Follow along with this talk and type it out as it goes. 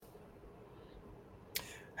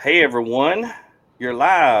Hey everyone, you're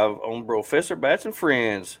live on BROfessor Bats and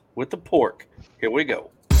Friends with the pork. Here we go.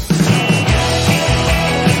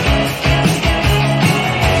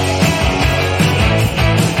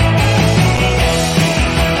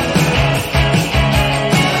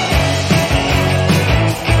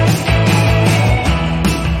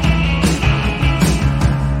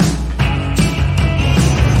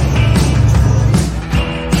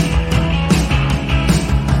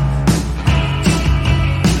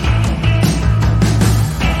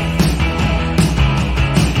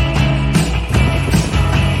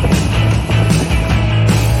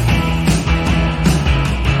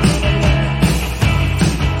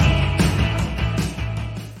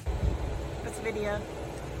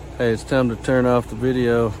 Hey, it's time to turn off the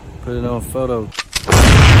video, put it on photo.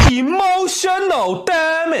 Emotional,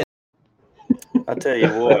 damn it! I tell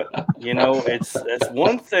you what, that's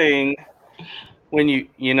one thing when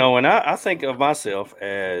and I think of myself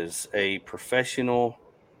as a professional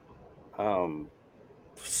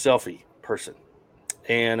selfie person.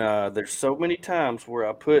 And there's so many times where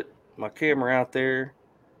I put my camera out there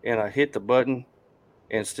and I hit the button.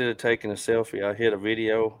 Instead of taking a selfie, I hit a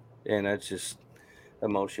video, and that's just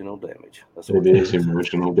emotional damage. That's what it is.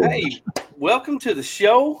 Emotional damage. Hey, welcome to the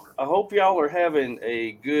show. I hope y'all are having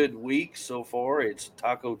a good week so far. It's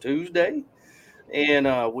Taco Tuesday,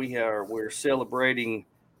 and we're celebrating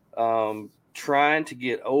trying to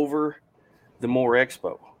get over the More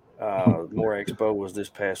Expo. More Expo was this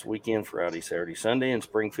past weekend, Friday, Saturday, Sunday in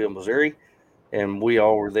Springfield, Missouri, and we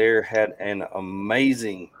all were there, had an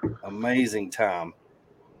amazing time.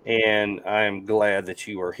 And I am glad that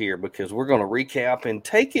you are here because we're going to recap and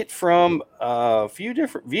take it from a few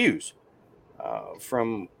different views,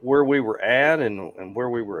 from where we were at and where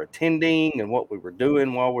we were attending and what we were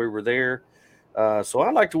doing while we were there. So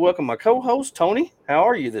I'd like to welcome my co-host, Tony. How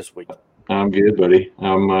are you this week? I'm good, buddy.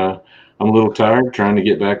 I'm a little tired trying to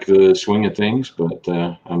get back to the swing of things, but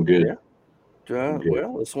I'm good. Yeah.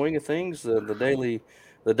 Well, the swing of things, the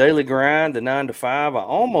daily grind, the 9 to 5, I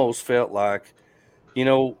almost felt like,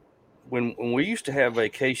 when we used to have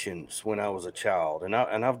vacations when I was a child, and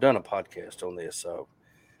I've done a podcast on this,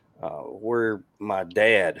 where my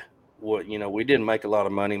dad, we didn't make a lot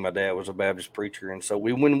of money. My dad was a Baptist preacher, and so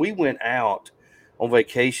when we went out on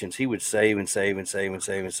vacations, he would save and save and save and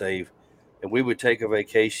save and save, and we would take a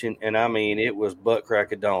vacation, and I mean, it was butt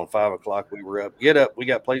crack of dawn, 5 o'clock. We were up, get up, we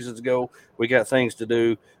got places to go, we got things to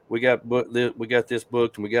do. We got this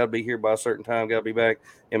booked, and we got to be here by a certain time. Got to be back,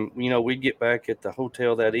 and we'd get back at the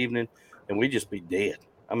hotel that evening, and we'd just be dead.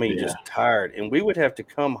 I mean, just tired, and we would have to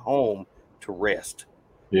come home to rest.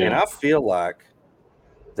 Yeah. And I feel like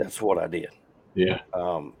that's what I did. Yeah.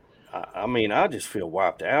 I mean, I just feel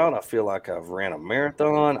wiped out. I feel like I've ran a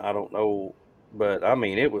marathon. I don't know, but I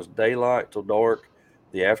mean, it was daylight till dark,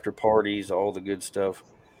 the after parties, all the good stuff,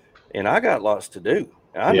 and I got lots to do.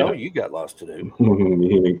 I know you got lots to do.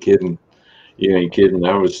 You ain't kidding.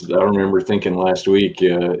 I remember thinking last week,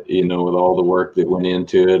 with all the work that went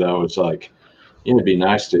into it, I was like, it'd be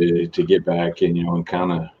nice to get back and, and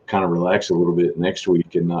kind of relax a little bit next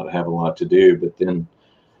week and not have a lot to do. But then,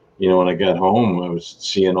 when I got home, I was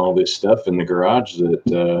seeing all this stuff in the garage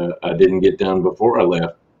that I didn't get done before I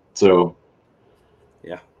left. So,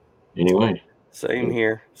 yeah. Anyway. Same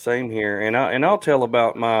here. And I'll tell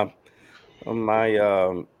about my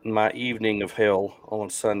evening of hell on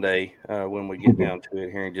Sunday when we get down to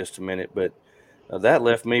it here in just a minute. But that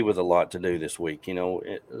left me with a lot to do this week. A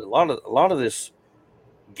lot of this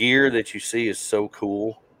gear that you see is so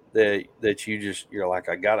cool that you're like,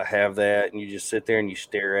 I gotta have that, and you just sit there and you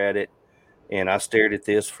stare at it. And I stared at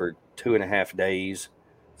this for 2.5 days,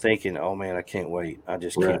 thinking, oh man, I can't wait. I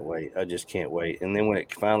just can't wait. And then when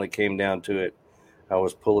it finally came down to it, I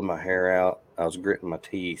was pulling my hair out. I was gritting my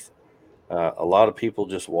teeth. A lot of people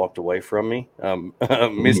just walked away from me.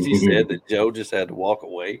 Misty said that Joe just had to walk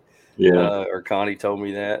away. Yeah. Or Connie told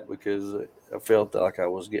me that because I felt like I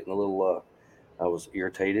was getting a little, I was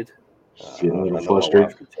irritated. I know frustrated. My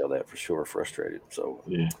wife could tell that for sure, frustrated. So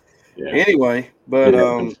yeah. Anyway, but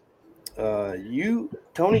you,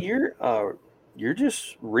 Tony, you're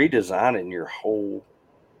just redesigning your whole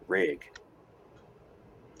rig.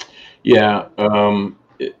 Yeah.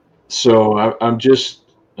 So I'm just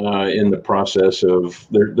in the process of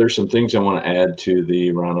there's some things I want to add to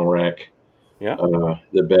the Rhino rack,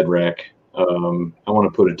 the bed rack. I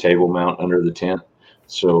want to put a table mount under the tent,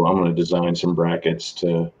 so I'm going to design some brackets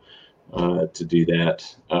to do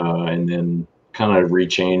that, and then kind of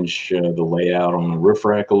rechange the layout on the roof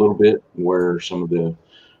rack a little bit, where some of the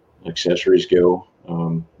accessories go.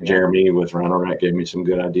 Jeremy with Rhino Rack gave me some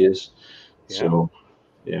good ideas, so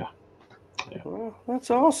yeah. Well,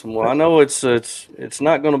 that's awesome. Well, I know it's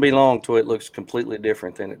not going to be long till it looks completely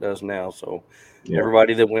different than it does now. So,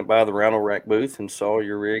 everybody that went by the Rhino Rack booth and saw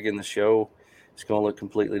your rig in the show, it's going to look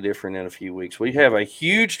completely different in a few weeks. We have a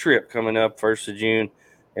huge trip coming up 1st of June,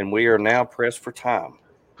 and we are now pressed for time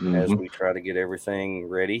as we try to get everything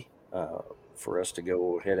ready for us to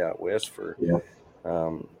go head out west for.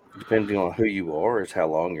 Depending on who you are, is how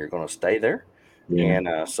long you're going to stay there. Yeah.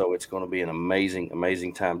 And so it's going to be an amazing,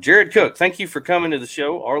 amazing time. Jared Cook, thank you for coming to the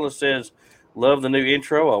show. Arla says, love the new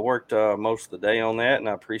intro. I worked most of the day on that, and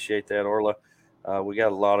I appreciate that, Arla. We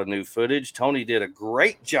got a lot of new footage. Tony did a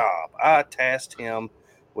great job. I tasked him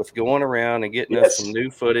with going around and getting us some new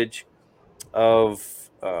footage of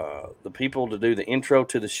the people to do the intro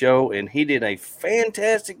to the show, and he did a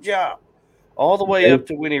fantastic job all the way up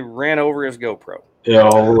to when he ran over his GoPro. Yeah,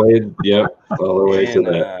 all the way. All the way to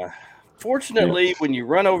that. Fortunately, when you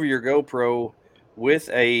run over your GoPro with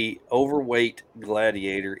a overweight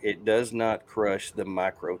Gladiator, it does not crush the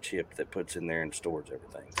microchip that puts in there and stores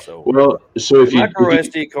everything. So, so if micro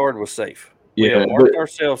SD card was safe. We have marked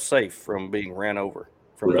ourselves safe from being ran over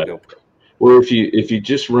from the GoPro. Well, if you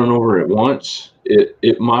just run over it once,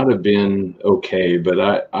 it might have been okay,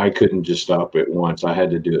 but I couldn't just stop it once. I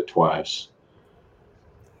had to do it twice.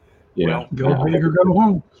 Well, go big or go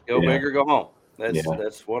home. Go big or go home.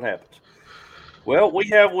 That's what happens. Well, we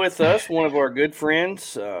have with us one of our good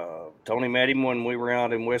friends. Tony met him when we were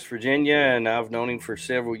out in West Virginia, and I've known him for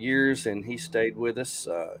several years, and he stayed with us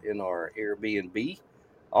in our Airbnb.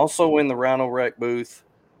 Also in the Rhino Rack booth,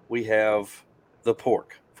 we have the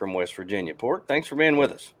Pork from West Virginia. Pork, thanks for being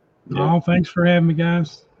with us. Oh, thanks for having me,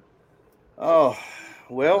 guys. Oh,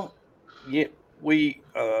 well, yeah, we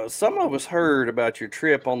some of us heard about your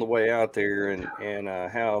trip on the way out there and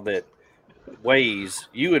how that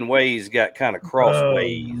you and Waze got kind of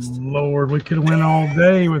crossways. Lord, we could have went all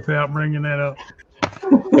day without bringing that up.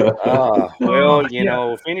 Well, you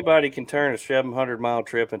know, if anybody can turn a 700-mile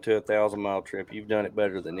trip into a 1,000-mile trip, you've done it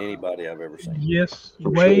better than anybody I've ever seen. Yes,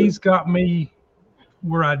 Waze got me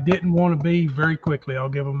where I didn't want to be very quickly. I'll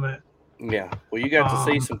give them that. Yeah. Well, you got to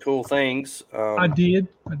see some cool things. I did.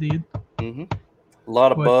 Mm-hmm. A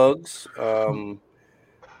lot of bugs. A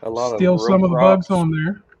lot still of some of the bugs on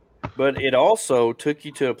there. But it also took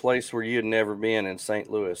you to a place where you had never been in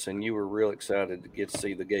St. Louis, and you were real excited to get to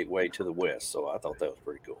see the gateway to the west. So I thought that was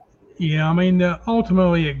pretty cool. Yeah, I mean,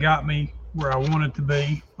 ultimately it got me where I wanted to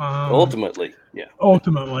be. Ultimately, yeah.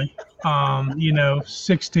 Ultimately,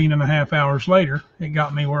 16 and a half hours later, it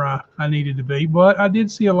got me where I needed to be. But I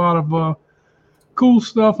did see a lot of cool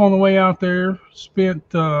stuff on the way out there. Spent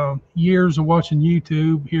years of watching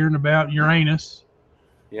YouTube, hearing about Uranus.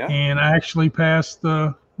 Yeah. And I actually passed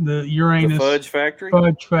the Uranus fudge factory,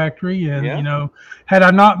 and had I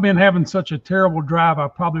not been having such a terrible drive, I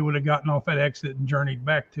probably would have gotten off that exit and journeyed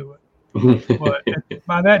back to it. But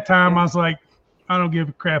by that time, I was like, I don't give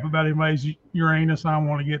a crap about anybody's Uranus. I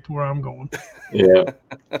want to get to where I'm going. Yeah.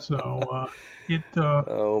 So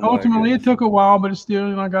ultimately it took a while, but it's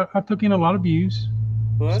still I took in a lot of views,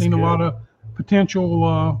 seen a lot of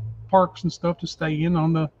potential parks and stuff to stay in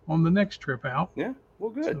on the next trip out. Yeah. Well,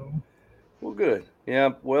 good. Well, good.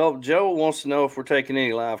 Yeah. Well, Joe wants to know if we're taking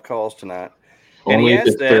any live calls tonight. Only and he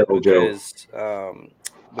asked that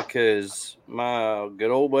because my good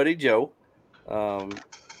old buddy Joe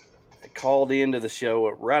called into the show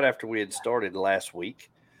right after we had started last week.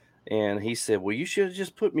 And he said, well, you should have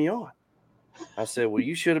just put me on. I said, well,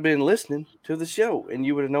 you should have been listening to the show and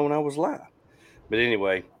you would have known I was live. But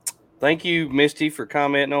anyway, thank you, Misty, for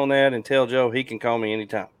commenting on that, and tell Joe he can call me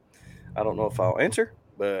anytime. I don't know if I'll answer,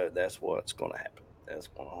 but that's what's going to happen. That's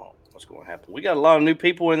what's going to happen. We got a lot of new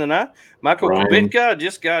people in the night. Michael Kubitka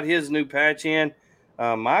just got his new patch in.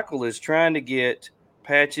 Michael is trying to get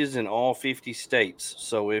patches in all 50 states.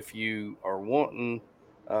 So if you are wanting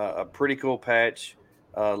a pretty cool patch,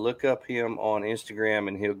 look up him on Instagram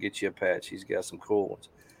and he'll get you a patch. He's got some cool ones.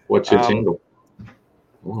 What's his handle?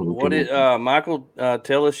 Michael,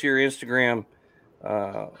 tell us your Instagram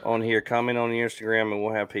on here. Comment on your Instagram, and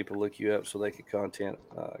we'll have people look you up so they can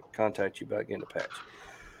contact you about getting a patch.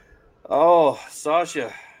 Oh,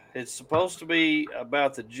 Sasha, it's supposed to be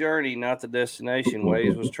about the journey, not the destination.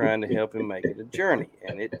 Waze was trying to help him make it a journey,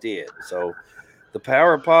 and it did. So the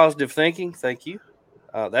power of positive thinking, thank you.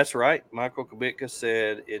 That's right. Michael Kubitka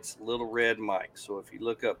said it's Little Red Mike. So if you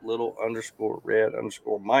look up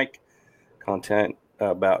little_red_Mike, content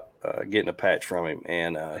about getting a patch from him,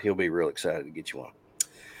 and he'll be real excited to get you one.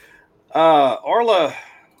 Arla,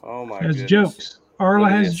 oh my goodness. Jokes. Arla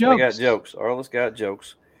has jokes. I got jokes. Arla's got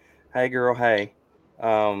jokes. Hey girl, hey.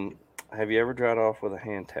 Have you ever dried off with a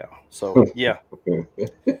hand towel? So yeah.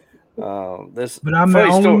 But I'm the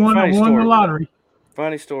only one that won the lottery.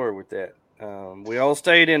 Funny story with that. We all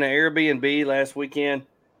stayed in an Airbnb last weekend.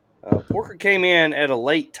 Porker came in at a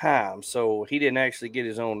late time, so he didn't actually get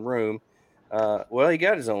his own room. Well, he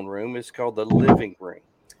got his own room. It's called the living room,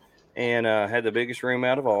 and had the biggest room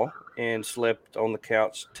out of all, and slept on the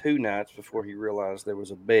couch 2 nights before he realized there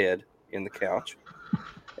was a bed in the couch,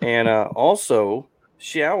 and also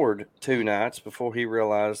showered 2 nights before he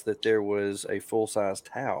realized that there was a full-size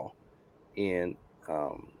towel in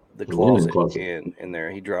the closet in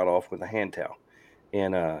there. He dried off with a hand towel.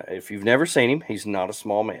 And if you've never seen him, he's not a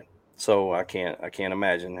small man. So I can't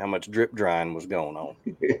imagine how much drip drying was going on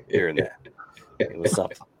during that. It was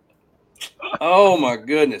something. Oh my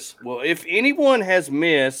goodness. Well, if anyone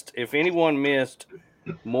missed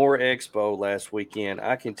More Expo last weekend,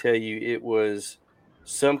 I can tell you it was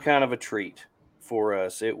some kind of a treat for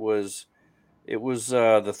us. It was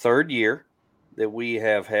the third year that we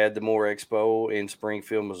have had the More Expo in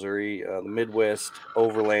Springfield, Missouri. The Midwest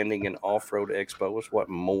Overlanding and Offroad Expo is what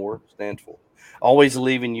MORE stands for. Always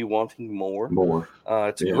leaving you wanting more. More.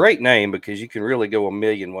 It's a great name because you can really go a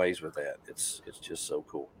million ways with that. It's just so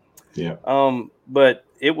cool. Yeah. But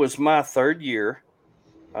it was my third year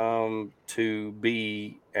to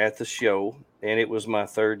be at the show, and it was my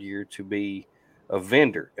third year to be a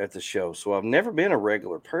vendor at the show. So I've never been a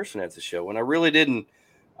regular person at the show, and I really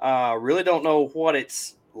don't know what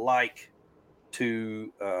it's like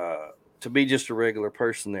to be just a regular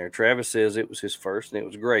person there. Travis says it was his first, and it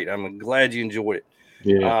was great. I'm glad you enjoyed it.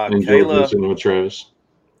 Yeah, enjoyed listening with Travis.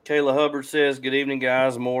 Kayla Hubbard says, "Good evening,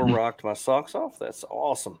 guys. More rocked my socks off. That's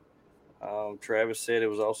awesome." Travis said it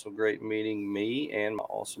was also great meeting me and my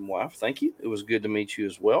awesome wife. Thank you. It was good to meet you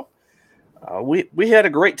as well. We had a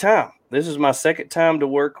great time. This is my second time to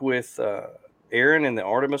work with Aaron in the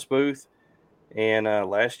Artemis booth. And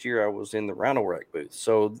last year I was in the Rhino Rack booth.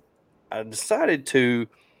 So I decided to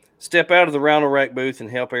step out of the Rhino Rack booth and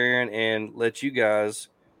help Aaron and let you guys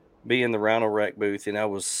be in the Rhino Rack booth. And I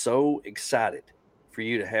was so excited for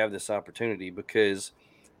you to have this opportunity because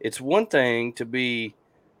it's one thing to be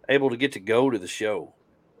able to get to go to the show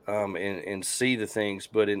and see the things,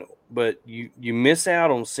 but you miss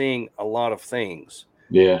out on seeing a lot of things.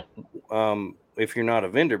 Yeah. If you're not a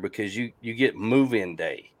vendor, because you get move-in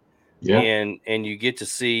day. Yeah. And you get to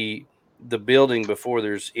see the building before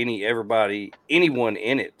there's anyone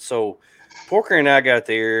in it. So Porker and I got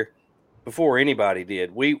there before anybody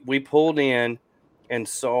did. We pulled in and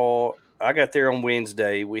saw. I got there on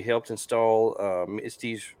Wednesday. We helped install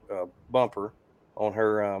Misty's bumper on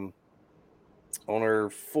her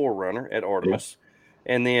 4Runner at Artemis.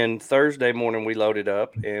 Yeah. And then Thursday morning we loaded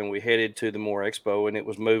up and we headed to the More Expo, and it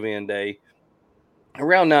was move-in day.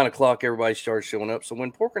 Around 9 o'clock, everybody started showing up. So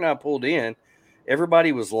when Porker and I pulled in,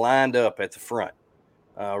 everybody was lined up at the front,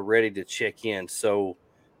 ready to check in. So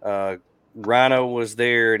Rhino was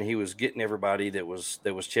there, and he was getting everybody that was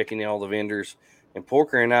checking in, all the vendors. And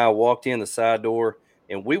Porker and I walked in the side door,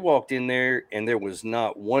 and we walked in there, and there was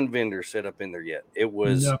not one vendor set up in there yet. It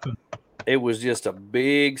was nothing. It was just a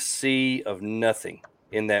big sea of nothing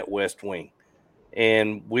in that west wing.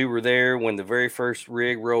 And we were there when the very first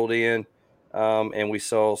rig rolled in. And we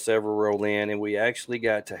saw several roll in, and we actually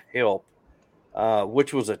got to help,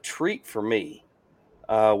 which was a treat for me.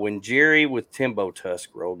 When Jerry with Timbo Tusk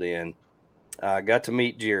rolled in, I got to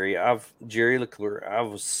meet Jerry. Jerry Leclerc. I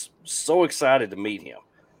was so excited to meet him.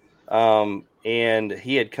 And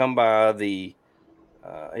he had come by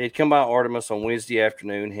Artemis on Wednesday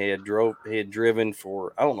afternoon. He had driven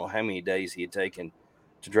for, I don't know how many days he had taken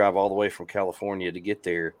to drive all the way from California to get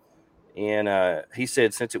there. And he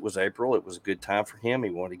said since it was April, it was a good time for him.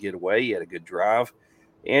 He wanted to get away. He had a good drive.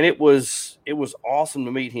 And it was awesome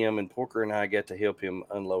to meet him. And Porker and I got to help him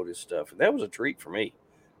unload his stuff. And that was a treat for me.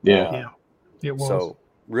 Yeah, it was. So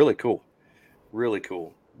really cool. Really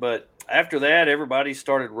cool. But after that, everybody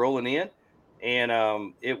started rolling in.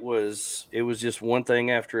 And it was just one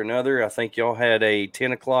thing after another. I think y'all had a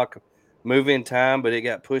 10 o'clock move-in time, but it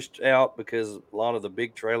got pushed out because a lot of the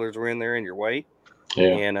big trailers were in there in your way. Yeah.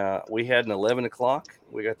 And we had an 11 o'clock.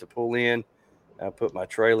 We got to pull in. I put my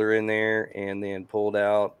trailer in there and then pulled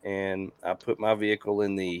out, and I put my vehicle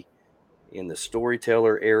in the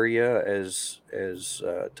storyteller area as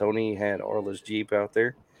Tony had Arla's Jeep out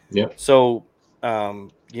there. Yeah. So,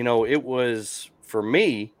 it was for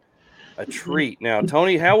me a treat. Now,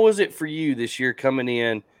 Tony, how was it for you this year coming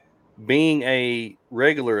in, being a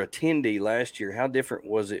regular attendee last year? How different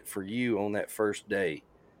was it for you on that first day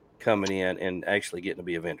coming in and actually getting to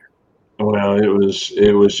be a vendor? Well, it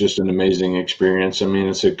was just an amazing experience. I mean,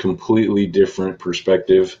 it's a completely different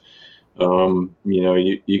perspective.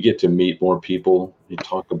 You get to meet more people. You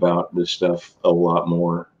talk about this stuff a lot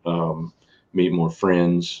more, meet more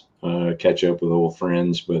friends, catch up with old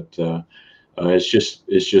friends. But it's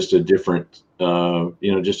just a different,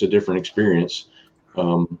 just a different experience.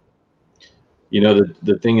 Um,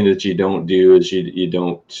 the thing that you don't do is you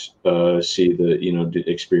don't see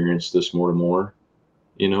experience this more and more.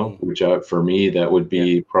 Which for me that would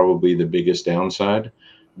be probably the biggest downside.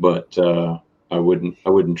 But I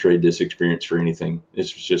wouldn't trade this experience for anything.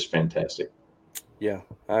 It's just fantastic. Yeah,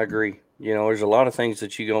 I agree. There's a lot of things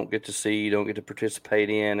that you don't get to see, you don't get to participate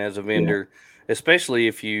in as a vendor, especially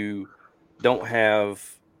if you don't have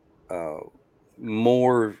uh,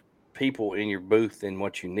 more people in your booth than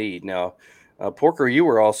what you need. Now, Porker, you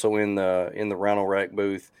were also in the Rhino Rack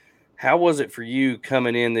booth. How was it for you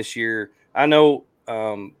coming in this year? I know,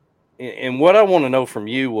 and what I want to know from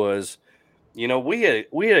you was, we had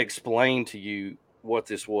explained to you what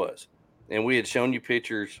this was, and we had shown you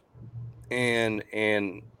pictures and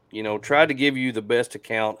tried to give you the best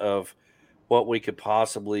account of what we could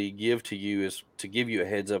possibly give to you, is to give you a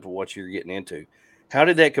heads up of what you're getting into. How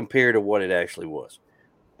did that compare to what it actually was?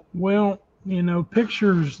 Well,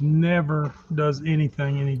 pictures never does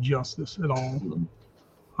anything any justice at all. Mhm.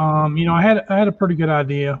 I had a pretty good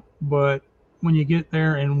idea, but when you get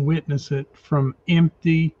there and witness it from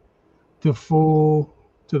empty to full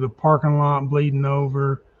to the parking lot bleeding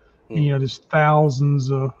over, and Hmm. just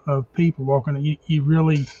thousands of people walking, you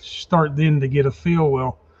really start then to get a feel.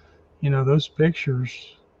 Well, those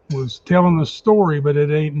pictures was telling a story, but it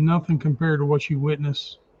ain't nothing compared to what you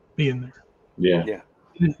witness being there. Yeah. Yeah.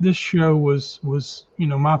 This show was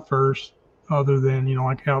my first, other than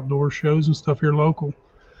like outdoor shows and stuff here local,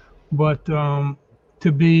 but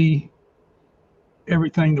to be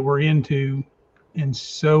everything that we're into and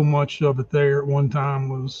so much of it there at one time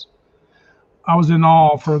was, I was in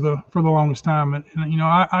awe for the longest time. And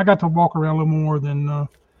I got to walk around a little more than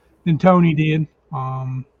Tony did.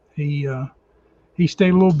 He stayed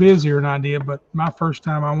a little busier than I did, but my first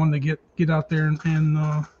time I wanted to get out there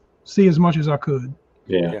and see as much as I could.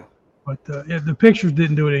 Yeah. Yeah. But yeah, the pictures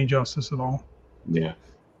didn't do it any justice at all. Yeah.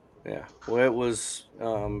 Yeah. Well, it was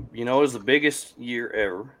the biggest year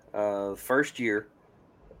ever. First year,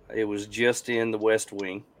 it was just in the West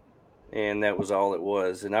Wing, and that was all it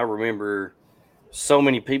was. And I remember so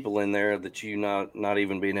many people in there that you not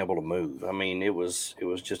even being able to move. I mean, it was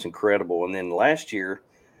just incredible. And then last year,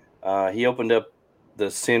 he opened up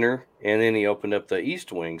the center, and then he opened up the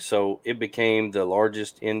East Wing, so it became the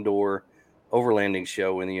largest indoor overlanding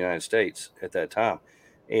show in the United States at that time.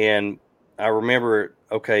 And I remember,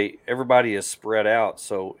 okay, everybody is spread out,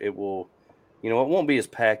 so it won't be as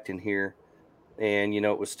packed in here. And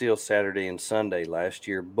it was still Saturday and Sunday last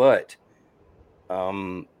year, but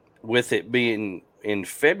um, with it being in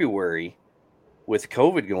February, with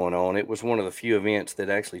COVID going on, it was one of the few events that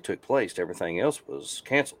actually took place. Everything else was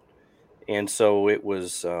canceled. And so it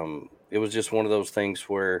was just one of those things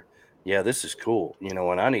where, yeah, this is cool, and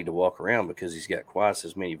I need to walk around because he's got twice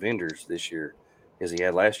as many vendors this year as he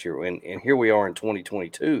had last year. And here we are in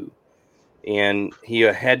 2022, and he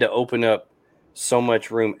had to open up so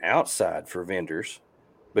much room outside for vendors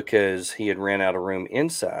because he had ran out of room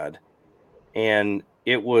inside. And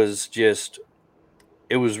it was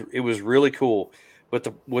really cool. But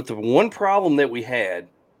the one problem that we had,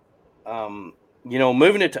 um,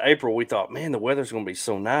 moving it to April, we thought, man, the weather's going to be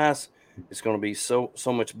so nice. It's going to be so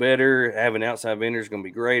much better. Having outside vendors is going to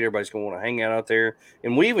be great. Everybody's going to want to hang out there.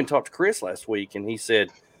 And we even talked to Chris last week, and he said,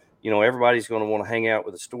 everybody's going to want to hang out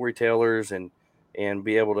with the storytellers and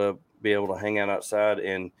be able to hang out outside.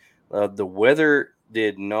 And the weather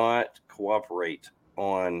did not cooperate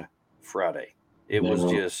on Friday. It was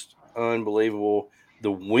No. just unbelievable.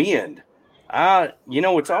 The wind. I've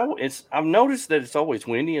noticed that it's always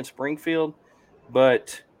windy in Springfield,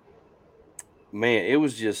 but man, it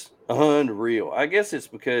was just unreal. I guess it's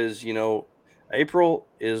because, April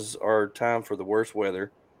is our time for the worst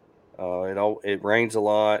weather. It rains a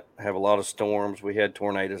lot, have a lot of storms. We had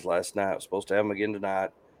tornadoes last night. We're supposed to have them again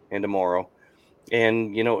tonight and tomorrow.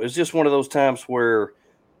 And it was just one of those times where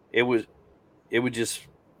it was it would just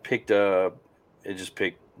picked it just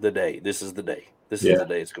picked the day. This is the day. This is Yeah. the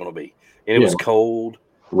day it's going to be. And it Yeah. was cold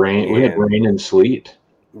Rain. We had and rain and sleet.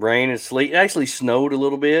 rain and sleet. It actually snowed a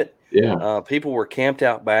little bit. Yeah. People were camped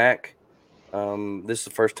out back. This is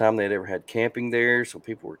the first time they'd ever had camping there, so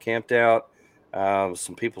people were camped out.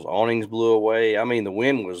 Some people's awnings blew away. I mean, the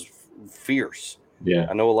wind was fierce. Yeah.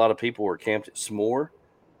 I know a lot of people were camped at S'more.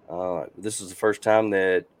 This is the first time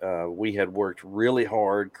that we had worked really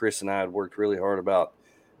hard. Chris and I had worked really hard about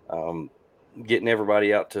um, getting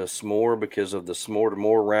everybody out to S'more because of the S'more to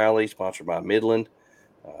More rally sponsored by Midland.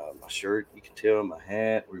 My shirt, you can tell, my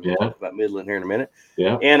hat. We're going to talk about Midland here in a minute.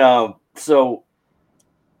 Yeah. And so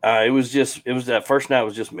it was that first night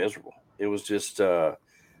was just miserable. It was just so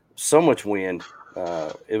much wind.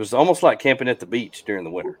 It was almost like camping at the beach during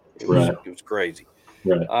the winter. It was crazy.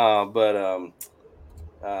 Right.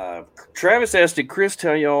 Travis asked, did Chris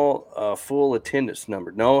tell y'all a full attendance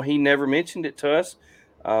number? No, he never mentioned it to us.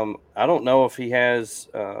 I don't know if he has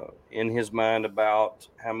in his mind about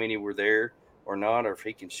how many were there or not, or if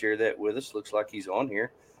he can share that with us. Looks like he's on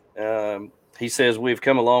here. He says, we've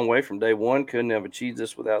come a long way from day one. Couldn't have achieved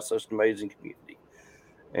this without such an amazing community.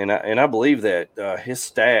 And I believe that his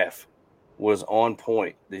staff was on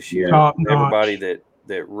point this year. Everybody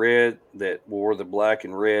that wore the black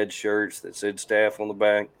and red shirts that said staff on the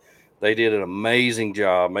back, they did an amazing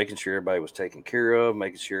job making sure everybody was taken care of,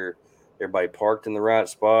 making sure everybody parked in the right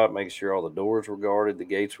spot, making sure all the doors were guarded, the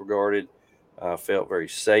gates were guarded. Felt very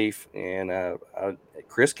safe. And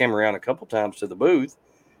Chris came around a couple times to the booth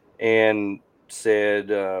and said,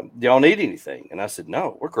 do y'all need anything? And I said,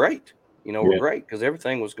 no, we're great. We're great, because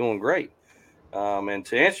everything was going great. And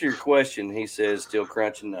to answer your question, he says still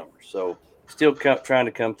crunching numbers. So still trying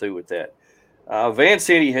to come through with that. Van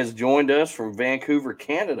City has joined us from Vancouver,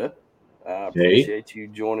 Canada. I appreciate you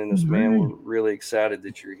joining us, man. We're really excited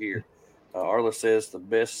that you're here. Arla says the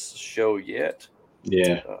best show yet.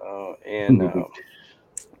 Yeah. And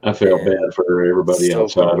I felt bad for everybody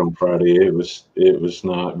outside on Friday. It was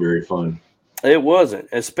not very fun. It wasn't,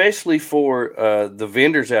 especially for the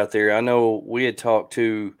vendors out there. I know we had talked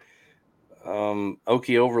to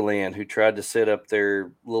Okie Overland, who tried to set up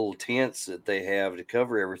their little tents that they have to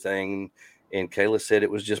cover everything, and Kayla said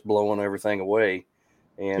it was just blowing everything away,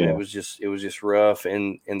 and it was just rough.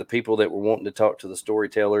 And the people that were wanting to talk to the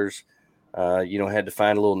storytellers, had to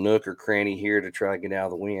find a little nook or cranny here to try to get out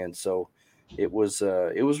of the wind. So it was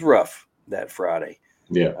rough that Friday.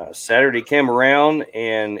 Yeah. Saturday came around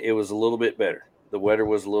and it was a little bit better. The weather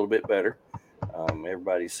was a little bit better.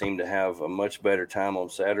 Everybody seemed to have a much better time on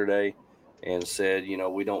Saturday, and said,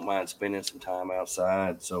 we don't mind spending some time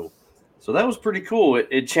outside. So that was pretty cool.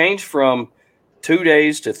 It changed from 2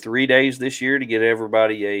 days to 3 days this year to get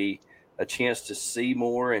everybody a chance to see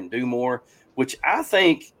more and do more, which I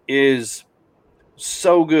think is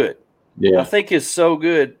so good. Yeah. I think it's so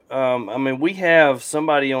good. We have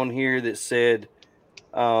somebody on here that said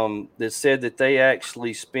that they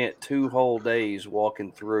actually spent 2 whole days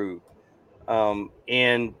walking through. And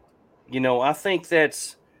I think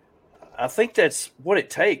that's what it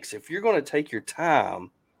takes. If you're going to take your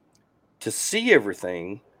time to see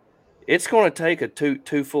everything, it's going to take a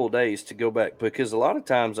two full days to go back, because a lot of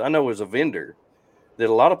times I know as a vendor that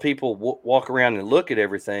a lot of people walk around and look at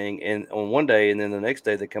everything and on one day, and then the next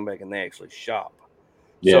day they come back and they actually shop.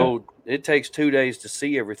 Yeah. So it takes 2 days to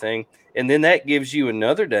see everything. And then that gives you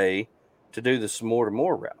another day to do the S'more to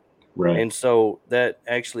More route. Right. And so that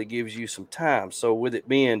actually gives you some time. So with it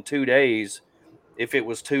being 2 days, if it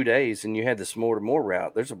was 2 days and you had the S'more to More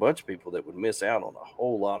route, there's a bunch of people that would miss out on a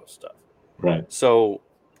whole lot of stuff. Right. So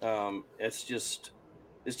it's just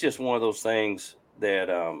one of those things that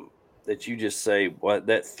that you just say, well,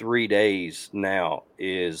 that 3 days now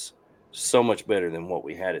is so much better than what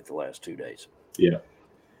we had it the last 2 days. Yeah.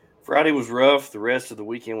 Friday was rough. The rest of the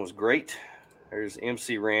weekend was great. There's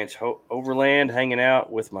MC Ranch Overland hanging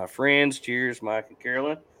out with my friends. Cheers, Mike and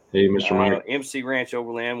Carolyn. Hey, Mr. Mike. MC Ranch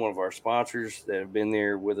Overland, one of our sponsors that have been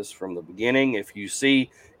there with us from the beginning. If you see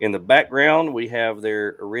in the background, we have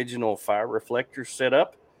their original fire reflectors set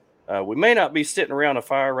up. We may not be sitting around a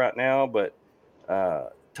fire right now, but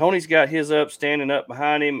Tony's got his up, standing up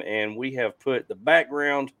behind him, and we have put the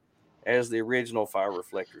background as the original fire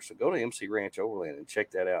reflector. So go to MC Ranch Overland and check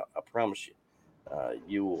that out. I promise you,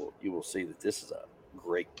 you will see that this is a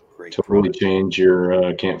great totally change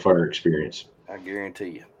your campfire experience. I guarantee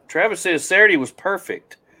you. Travis says Saturday was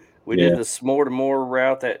perfect. We did the S'more to More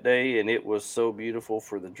route that day, and it was so beautiful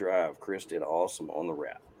for the drive. Chris did awesome on the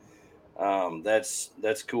route.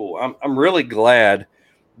 That's cool. I'm really glad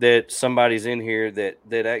that somebody's in here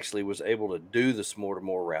that actually was able to do the S'more to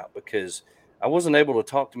More route, because I wasn't able to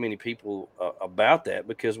talk to many people about that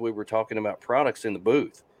because we were talking about products in the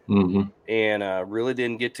booth. Mm-hmm. And really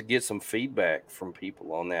didn't get some feedback from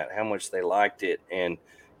people on that, how much they liked it. And,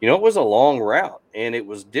 it was a long route, and it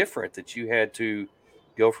was different that you had to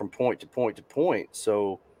go from point to point to point.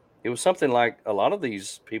 So it was something like a lot of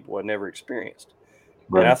these people had never experienced.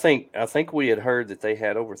 Right. And I think we had heard that they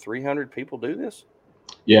had over 300 people do this.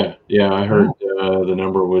 Yeah. I heard the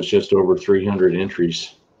number was just over 300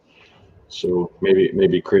 entries. So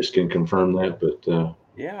maybe Chris can confirm that, but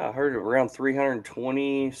Yeah, I heard around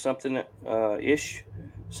 320 something ish,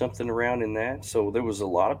 something around in that. So there was a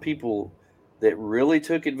lot of people that really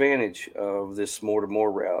took advantage of this more to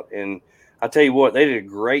more route. And I tell you what, they did a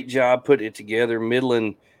great job putting it together.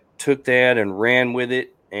 Midland took that and ran with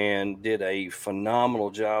it and did a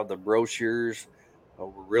phenomenal job. The brochures were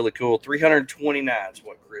really cool. 329 is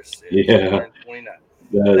what Chris said. Yeah, 329.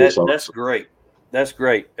 that is That's awesome. great. That's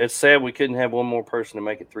great. It's sad we couldn't have one more person to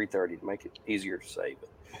make it 330 to make it easier to say.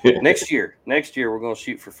 But next year we're going to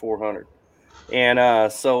shoot for 400.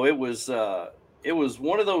 And so it was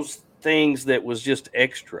one of those things that was just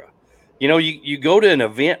extra. You know, you go to an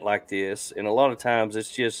event like this, and a lot of times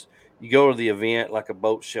it's just you go to the event like a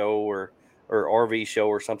boat show or RV show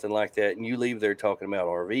or something like that, and you leave there talking about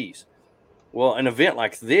RVs. Well, an event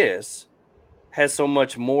like this has so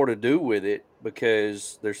much more to do with it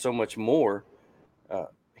because there's so much more.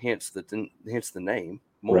 Hence the name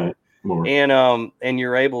more. Right, more. And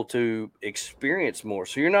you're able to experience more.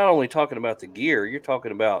 So you're not only talking about the gear, you're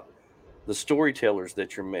talking about the storytellers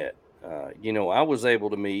that you're met. You know, I was able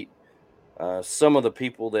to meet some of the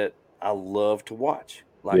people that I love to watch,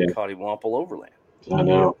 like Cottywample Overland. I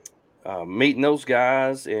know. Meeting those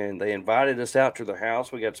guys, and they invited us out to their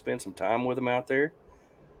house. We got to spend some time with them out there,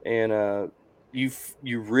 and you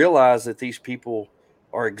realize that these people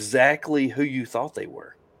are exactly who you thought they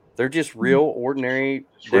were. They're just real, ordinary,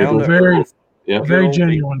 down to earth, very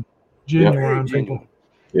genuine, genuine people.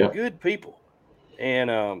 Yeah, good people.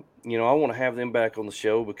 And you know, I want to have them back on the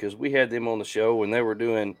show because we had them on the show when they were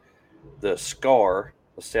doing the SCAR,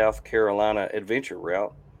 the South Carolina Adventure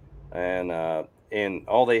Route, and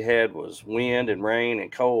all they had was wind and rain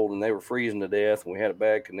and cold, and they were freezing to death. And we had a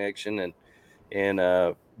bad connection,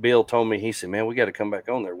 and Bill told me, he said, "Man, we got to come back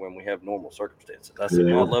on there when we have normal circumstances." I said,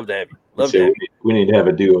 "I'd love to have you. Love to have you." We need to have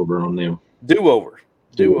a do-over on them. Do-over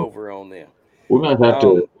on them. We might have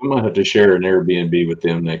to share an Airbnb with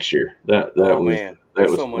them next year. That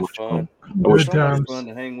was so much fun. It was so much fun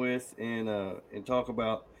to hang with and talk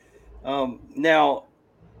about. Now,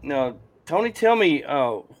 Tony, tell me,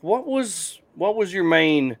 what was your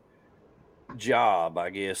main job, I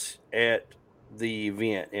guess, at the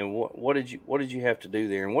event, and what did you have to do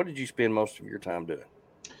there, and what did you spend most of your time doing?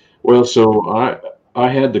 Well, so I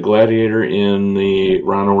had the Gladiator in the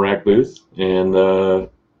Rhino Rack booth, and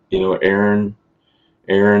you know, Aaron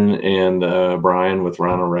and Brian with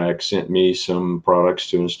Rhino Rack sent me some products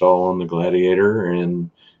to install on the Gladiator, and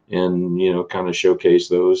you know, kind of showcase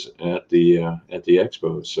those at the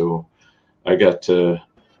expo. So I got to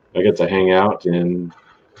hang out and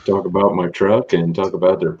talk about my truck and talk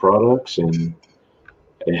about their products, and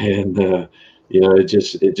you know, it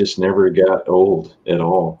just never got old at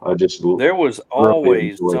all. There was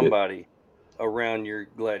always somebody around your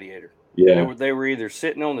Gladiator. Yeah, they were either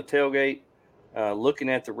sitting on the tailgate looking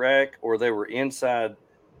at the rack, or they were inside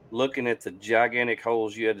looking at the gigantic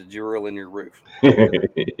holes you had to drill in your roof.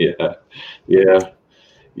 yeah.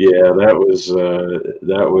 That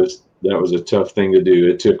was a tough thing to do.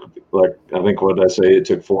 It took, like, I think, what did I say? It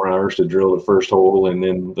took 4 hours to drill the first hole, and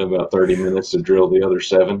then about 30 minutes to drill the other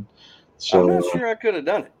 7. So I'm not sure I could have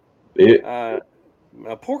done it.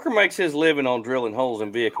 Porker makes his living on drilling holes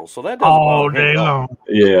in vehicles, so that doesn't all day long.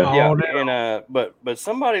 Yeah. And but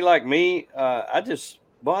somebody like me,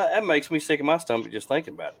 that makes me sick in my stomach just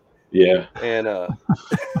thinking about it. Yeah. And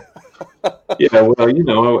yeah, well, you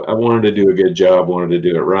know, I wanted to do a good job, wanted to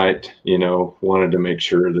do it right, you know, wanted to make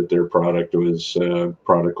sure that their product was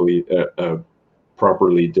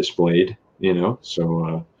properly displayed, you know.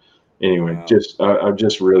 So anyway, wow. I'm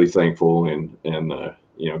just really thankful and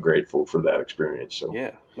you know, grateful for that experience. So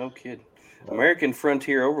yeah, no kidding. American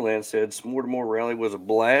Frontier Overland said More Rally was a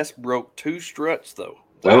blast. Broke 2 struts though.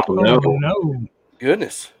 Wow. Oh, no.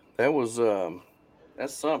 Goodness, that was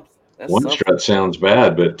that's something. One strut sounds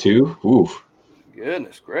bad, but 2, oof.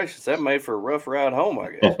 Goodness gracious, that made for a rough ride home,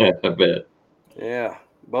 I guess. I bet. Yeah,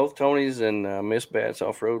 both Tony's and Miss Bat's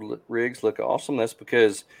off-road rigs look awesome. That's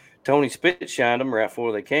because Tony spit shined them right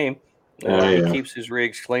before they came. He keeps his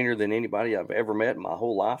rigs cleaner than anybody I've ever met in my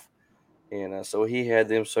whole life, and so he had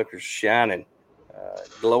them suckers shining,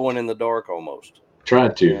 glowing in the dark almost.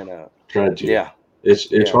 Tried to. Yeah,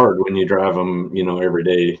 it's hard when you drive them, you know, every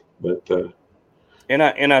day, but. And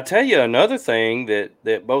I tell you another thing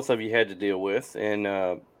that both of you had to deal with,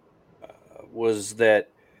 and was that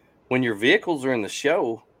when your vehicles are in the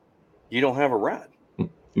show, you don't have a ride.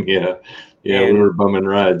 Yeah, we were bumming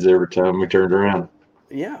rides every time we turned around.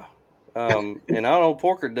 Yeah, and I know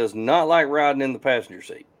Porker does not like riding in the passenger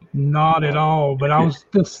seat. Not at all. But I was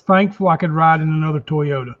just thankful I could ride in another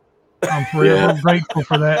Toyota. I'm forever grateful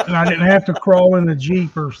for that, and I didn't have to crawl in a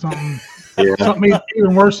Jeep or something. Something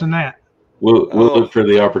even worse than that. We'll look for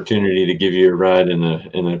the opportunity to give you a ride in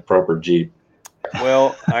a proper Jeep.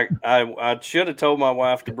 Well, I should have told my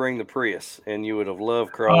wife to bring the Prius, and you would have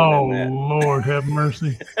loved crawling in that. Oh, Lord have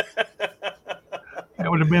mercy. That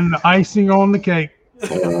would have been the icing on the cake.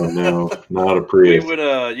 Oh no, not a Prius.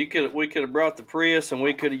 We could have brought the Prius, and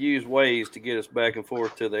we could have used Waze to get us back and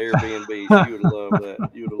forth to the Airbnbs. You would have loved that.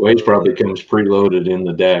 Waze probably comes preloaded in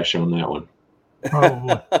the dash on that one.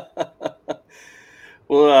 Probably.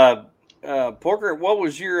 Well, Porker, what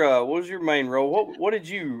was your main role? What did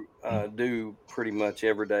you do pretty much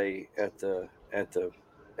every day at the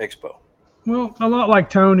expo? Well, a lot like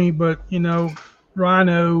Tony, but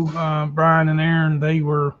Rhino, Brian, and Aaron, they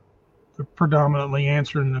were predominantly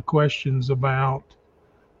answering the questions about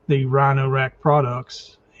the Rhino Rack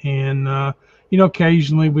products, and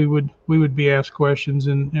occasionally we would be asked questions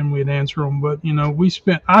and we'd answer them. But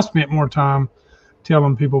I spent more time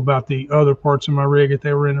telling people about the other parts of my rig that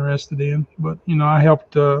they were interested in. But I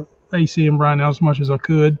helped AC and Brian out as much as I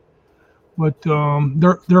could. But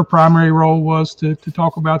their primary role was to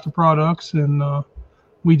talk about the products, and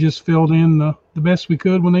we just filled in the best we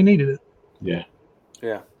could when they needed it. Yeah.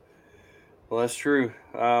 Yeah. Well, that's true.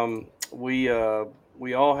 We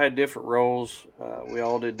all had different roles. We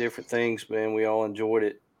all did different things, man. We all enjoyed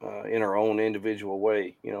it in our own individual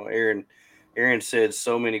way. Aaron said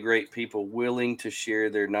so many great people willing to share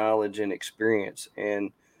their knowledge and experience,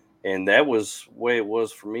 and that was the way it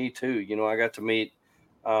was for me too. I got to meet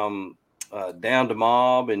Down to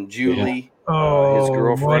Mob and Julie, his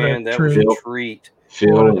girlfriend. That was a treat.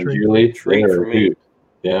 Phil and Julie, treat for me. Dude.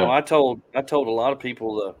 Yeah, well, I told a lot of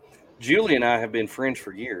people. Julie and I have been friends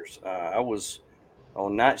for years. I was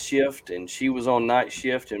on night shift, and she was on night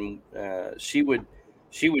shift, and she would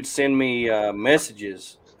send me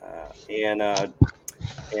messages and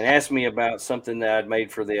ask me about something that I'd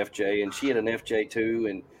made for the FJ, and she had an FJ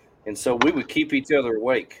too, and so we would keep each other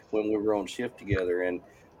awake when we were on shift together, and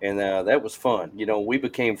that was fun. We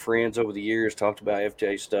became friends over the years, talked about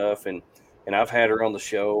FJ stuff, and I've had her on the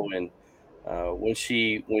show, and when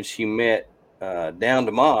she met Down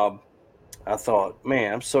to Mob, I thought,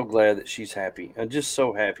 man, I'm so glad that she's happy. I'm just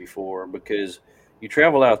so happy for her, because you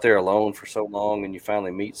travel out there alone for so long, and you finally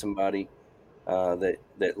meet somebody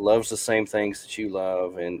that loves the same things that you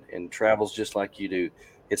love and travels just like you do.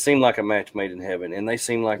 It seemed like a match made in heaven, and they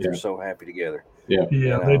seem like they're so happy together. Yeah,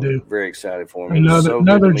 and they do. Very excited for them.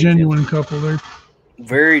 Another genuine couple there.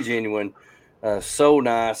 Very genuine, so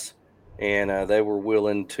nice, and they were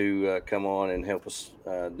willing to come on and help us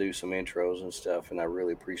do some intros and stuff, and I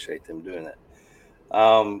really appreciate them doing that.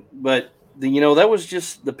 But that was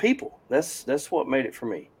just the people. That's what made it for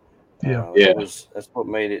me. That's what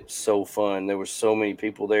made it so fun. There were so many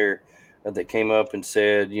people there that came up and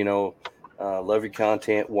said, love your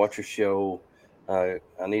content, watch your show. I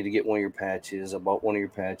need to get one of your patches. I bought one of your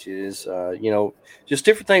patches. Just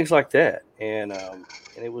different things like that. And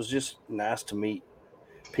it was just nice to meet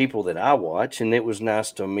people that I watch, and it was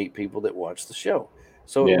nice to meet people that watch the show.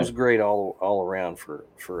 So it was great all around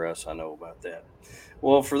for us. I know about that.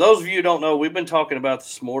 Well, for those of you who don't know, we've been talking about the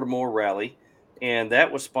S'more to More rally, and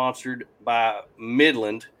that was sponsored by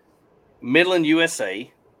Midland. Midland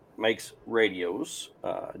USA makes radios,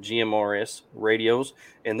 GMRS radios,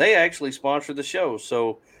 and they actually sponsor the show.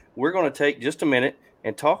 So we're going to take just a minute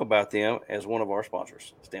and talk about them as one of our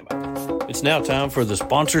sponsors. Stand by. It's now time for the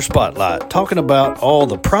Sponsor Spotlight, talking about all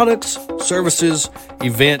the products, services,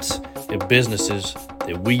 events, and businesses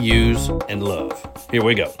that we use and love. Here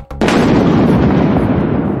we go.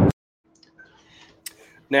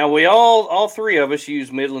 Now, we all three of us use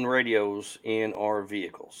Midland radios in our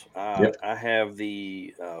vehicles. I have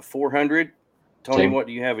the 400. Tony, what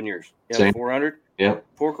do you have in yours? You have 400? Yeah.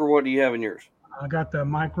 Porker, what do you have in yours? I got the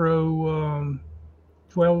Micro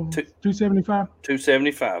 275.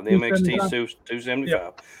 275. The MXT 275.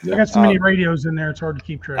 Yep. I got so many radios in there, it's hard to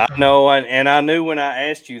keep track. I know, and I knew when I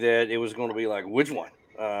asked you that it was going to be like, which one?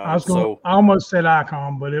 I almost said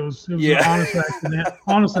Icon, but it was an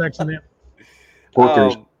honest accident.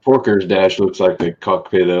 Porker's dash looks like the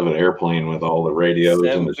cockpit of an airplane with all the radios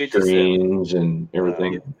and the screens and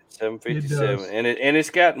everything. 757, and it's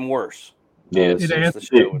gotten worse. Yes,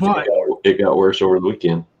 it got worse over the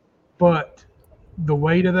weekend. But the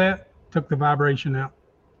weight of that took the vibration out.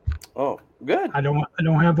 Oh, good. I don't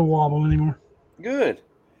have the wobble anymore. Good.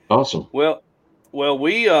 Awesome. Well,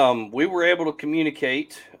 we were able to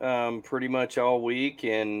communicate pretty much all week,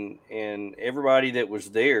 and everybody that was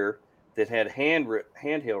there that had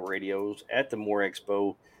handheld radios at the More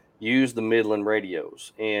Expo used the Midland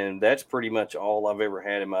radios, and that's pretty much all I've ever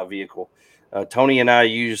had in my vehicle. Tony and I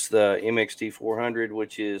use the MXT 400,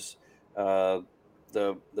 which is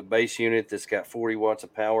the base unit that's got 40 watts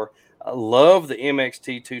of power. I love the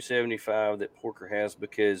MXT 275 that Porker has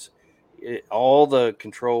because all the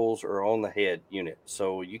controls are on the head unit,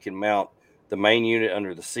 so you can mount the main unit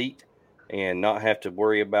under the seat and not have to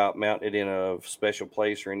worry about mounting it in a special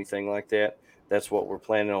place or anything like that. That's what we're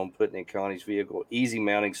planning on putting in Connie's vehicle. Easy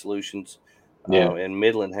mounting solutions. Yeah. And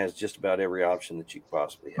Midland has just about every option that you could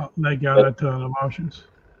possibly have. They got a ton of options.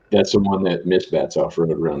 That's the one that Miss Bats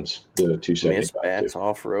Off-Road runs, the 275. Miss Bats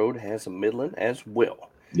Off-Road has a Midland as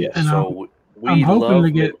well. Yes. And so I'm hoping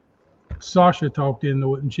to get Sasha talked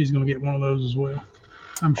into it, and she's going to get one of those as well.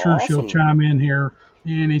 I'm sure she'll chime in here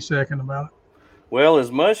any second about it. Well,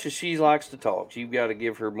 as much as she likes to talk, you've got to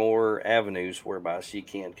give her more avenues whereby she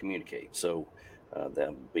can communicate. So that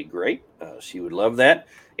would be great. She would love that.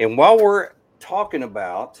 And while we're talking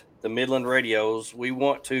about the Midland radios, we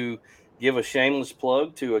want to give a shameless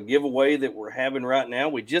plug to a giveaway that we're having right now.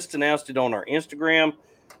 We just announced it on our Instagram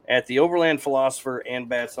at the Overland Philosopher and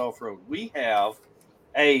Bats Off-Road. We have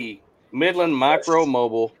a Midland Micro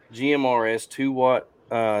Mobile GMRS 2-watt,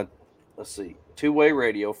 two-way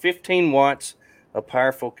radio, 15 watts of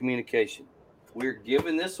powerful communication. We're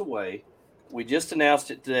giving this away. We just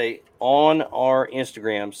announced it today on our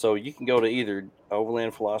Instagram, so you can go to either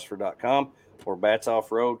overlandphilosopher.com or Bats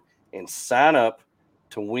Off-Road and sign up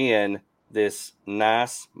to win this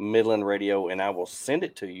nice Midland radio, and I will send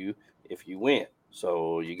it to you if you win.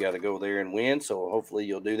 So you got to go there and win. So hopefully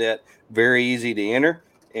you'll do that. Very easy to enter.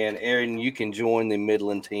 And Aaron, you can join the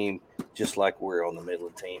Midland team just like we're on the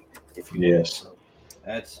Midland team. If you yes, so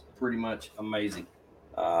that's pretty much amazing.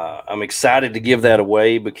 I'm excited to give that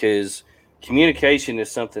away because communication is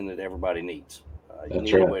something that everybody needs. You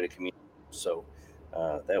need a way to communicate. So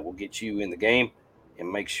that will get you in the game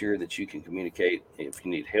and make sure that you can communicate if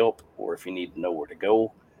you need help or if you need to know where to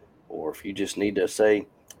go or if you just need to say,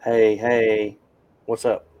 hey, what's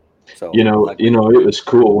up? So it was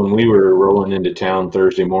cool when we were rolling into town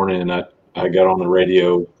Thursday morning and I got on the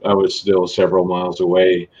radio. I was still several miles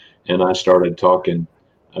away and I started talking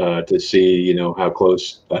to see, how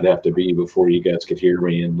close I'd have to be before you guys could hear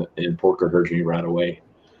me, and Porker heard me right away.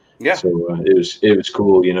 Yeah. So it was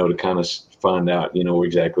cool, to kind of find out,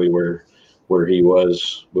 exactly where he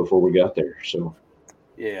was before we got there. So.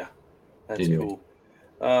 Yeah, that's cool.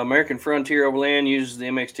 American Frontier Overland uses the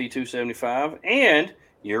MXT 275, and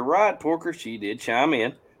you're right, Porker. She did chime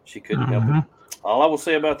in. She couldn't help it. All I will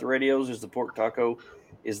say about the radios is the Pork Taco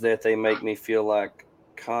is that they make me feel like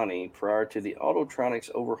Connie prior to the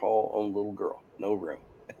Autotronics overhaul on Little Girl. No room.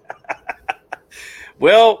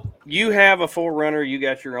 Well, you have a 4Runner. You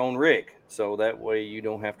got your own rig. So that way you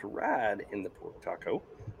don't have to ride in the Pork Taco.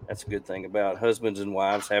 That's a good thing about husbands and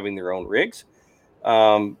wives having their own rigs.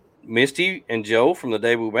 Misty and Joe from the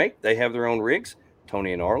Day We Make, they have their own rigs.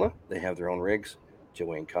 Tony and Arla, they have their own rigs.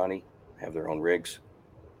 Joey and Connie have their own rigs.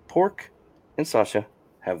 Pork and Sasha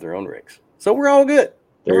have their own rigs. So we're all good.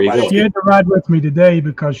 There you go. She had to ride with me today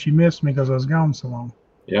because she missed me because I was gone so long.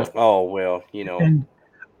 Yeah. Oh, well, And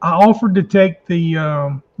I offered to take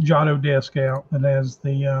the Giotto desk out that has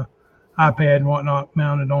the iPad and whatnot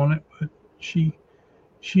mounted on it, but she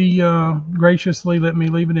graciously let me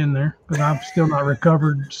leave it in there because I'm still not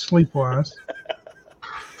recovered sleep-wise.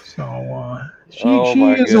 So she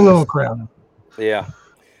is a little crowded. Yeah.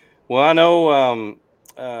 Well, I know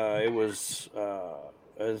it's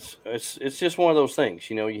just one of those things.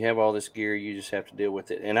 You have all this gear, you just have to deal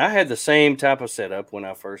with it. And I had the same type of setup when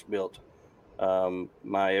I first built my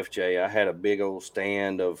FJ. I had a big old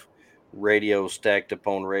stand of radio stacked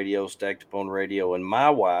upon radio, and my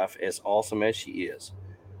wife, as awesome as she is,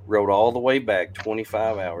 rode all the way back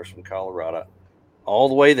 25 hours from Colorado, all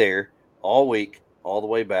the way there, all week, all the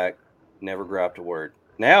way back, never dropped a word.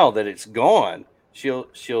 Now that it's gone,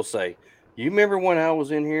 she'll say, "You remember when I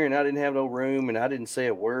was in here and I didn't have no room and I didn't say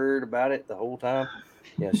a word about it the whole time?"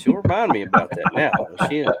 Yeah, she'll remind me about that now.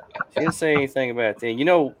 She didn't say anything about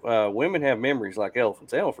that. Women have memories like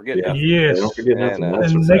elephants. They don't forget nothing. Yes. They don't forget nothing.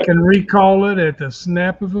 And they can recall it at the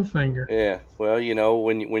snap of a finger. Yeah. Well,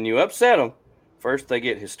 when you upset them, first they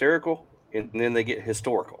get hysterical and then they get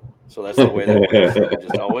historical. So that's the way that works.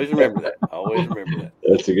 Just always remember that. Always remember that.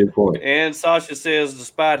 That's a good point. And Sasha says,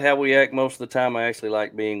 despite how we act most of the time, I actually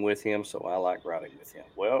like being with him, so I like riding with him.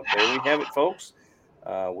 Well, there we have it, folks.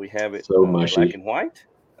 We have it so black and white.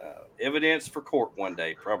 Evidence for court one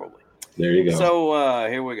day, probably. There you go. So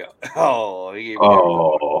here we go.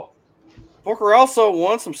 Porker also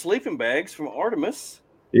won some sleeping bags from Artemis.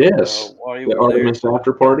 Yes. The Artemis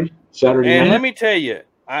after party Saturday night. And let me tell you,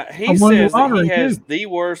 he says that he has the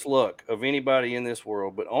worst luck of anybody in this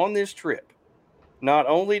world, but on this trip, not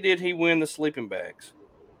only did he win the sleeping bags,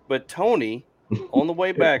 But Tony, on the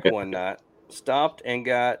way back one night, stopped and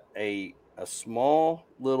got a small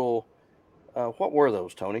little, what were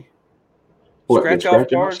those, Tony? Scratch-off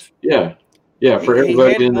cards? Yeah. Yeah, for he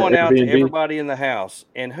everybody in handed the one out to Airbnb. everybody in the house.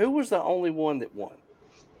 And who was the only one that won?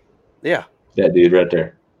 Yeah. That dude right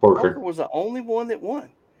there. Parker was the only one that won.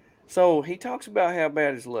 So he talks about how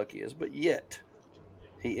bad his luck is, but yet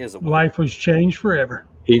he is a winner. Life was changed forever.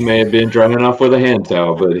 He may have been drying off with a hand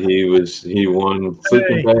towel, but he won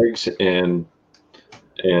sleeping bags and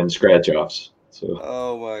scratch offs. So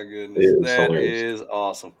oh my goodness, that is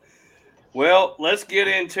awesome. Well, let's get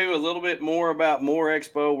into a little bit more about More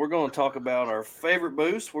Expo. We're going to talk about our favorite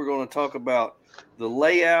booths. We're going to talk about the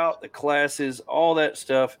layout, the classes, all that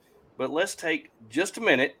stuff. But let's take just a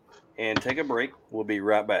minute and take a break. We'll be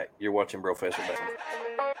right back. You're watching BROfessor.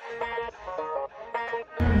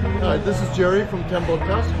 Hi, this is Jerry from Tembo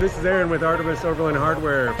Dust. This is Aaron with Artemis Overland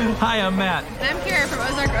Hardware. Hi, I'm Matt. And I'm Kara from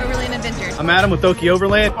Ozark Overland Adventures. I'm Adam with Oki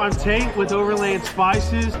Overland. I'm Tate with Overland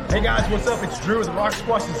Spices. Hey guys, what's up? It's Drew with Rock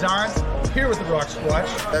Squash Designs. Here with the Rock Squash.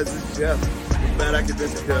 This is Jeff with Bad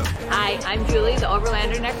Academic Cup. Hi, I'm Julie, the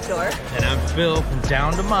Overlander next door. And I'm Phil from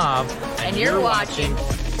Down to Mob. And you're watching.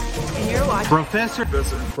 BROfessor.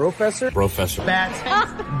 BROfessor. Bats.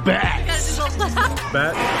 Bats.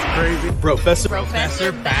 Bats. Crazy. BROfessor.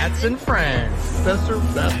 Bats and Friends. Professor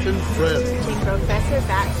Bats and Friends. BROfessor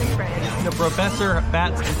Bats and Friends. The BROfessor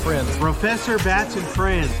Bats and Friends. BROfessor Bats and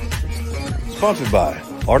Friends. Sponsored by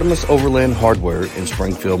Artemis Overland Hardware in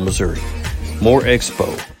Springfield, Missouri. More Expo.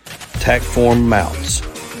 Tackform Mounts.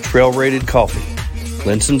 Trail Rated Coffee.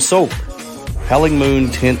 Linson Solar. Howling Moon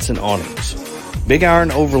Tents and Awnings. Big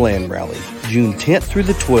Iron Overland Rally, June 10th through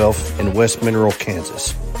the 12th in West Mineral,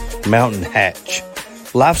 Kansas. Mountain Hatch.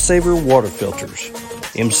 Lifesaver Water Filters.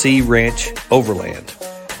 MC Ranch Overland.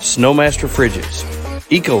 Snowmaster Fridges.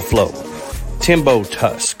 EcoFlow. Timbo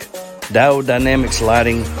Tusk. Dow Dynamics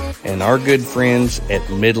Lighting. And our good friends at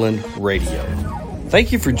Midland Radio.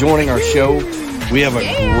 Thank you for joining our show. We have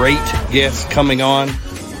a great guest coming on.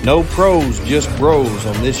 No pros, just bros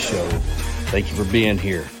on this show. Thank you for being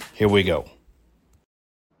here. Here we go.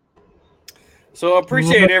 So I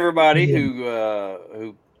appreciate everybody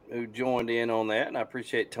who joined in on that, and I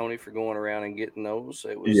appreciate Tony for going around and getting those.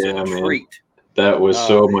 It was a treat. That was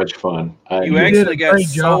so much fun. You actually got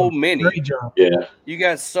so many. Great job. Yeah. You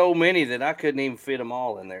got so many that I couldn't even fit them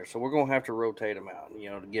all in there. So we're gonna have to rotate them out,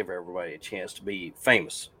 to give everybody a chance to be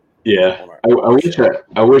famous. Yeah,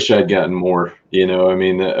 I wish I'd gotten more. We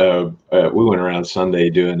went around Sunday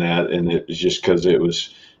doing that, and it was just because it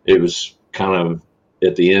was kind of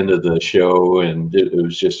at the end of the show, and it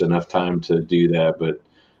was just enough time to do that. But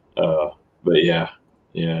yeah,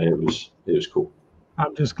 it was cool.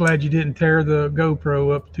 I'm just glad you didn't tear the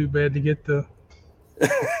GoPro up too bad to get the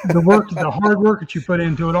hard work that you put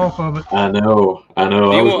into it off of it. I know. I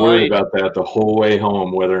was worried about that the whole way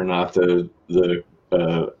home, whether or not the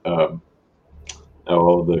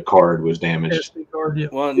card was damaged. SD card, yeah.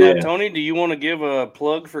 Well, now, Tony, do you want to give a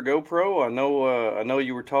plug for GoPro? I know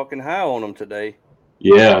you were talking high on them today.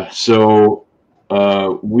 Yeah, so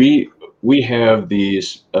we have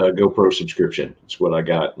these GoPro subscription. It's what I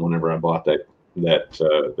got whenever I bought the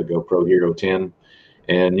GoPro Hero 10,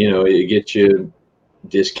 and it gets you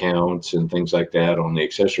discounts and things like that on the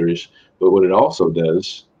accessories. But what it also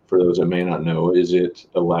does, for those that may not know, is it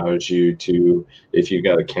allows you to, if you've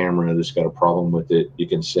got a camera that's got a problem with it, you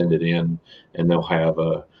can send it in, and they'll have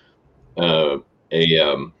and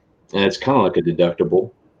it's kind of like a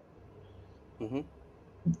deductible. Mm-hmm.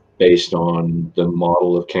 Based on the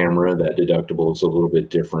model of camera. That deductible is a little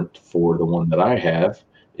bit different. For the one that I have,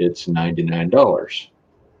 it's $99.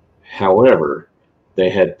 However,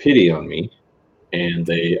 they had pity on me, and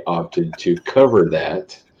they opted to cover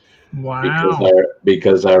that. Wow.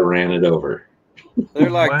 Because I ran it over.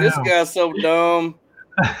 They're like, This guy's so dumb.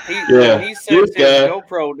 He sets his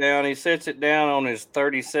GoPro down. He sets it down on his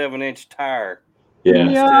 37-inch tire. Yeah.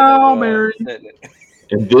 And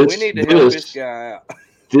we need to help this guy out.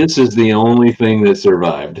 This is the only thing that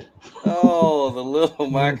survived. Oh, the little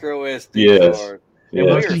micro SD card. And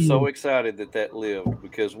we are so excited that lived,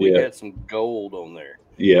 because we had some gold on there.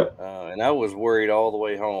 Yeah. And I was worried all the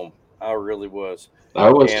way home. I really was. I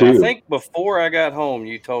was too. I think before I got home,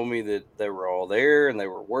 you told me that they were all there and they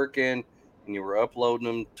were working, and you were uploading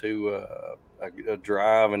them to a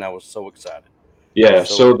drive, and I was so excited. Yeah.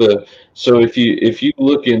 So if you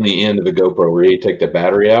look in the end of the GoPro where you take the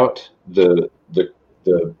battery out, the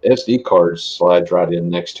SD card slides right in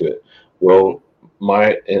next to it. Well,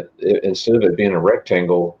 instead of it being a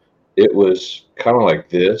rectangle, it was kind of like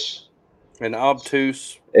this. An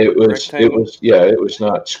obtuse. It was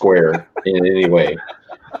not square in any way.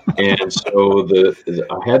 And so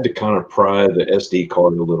I had to kind of pry the SD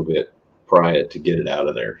card a little bit, pry it to get it out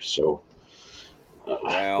of there. So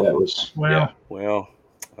wow, that was Wow. Well,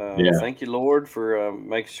 Yeah. thank you, Lord, for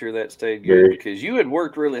making sure that stayed good, Very. because you had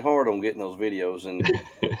worked really hard on getting those videos, and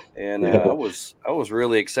Yeah. I was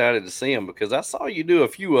really excited to see them, because I saw you do a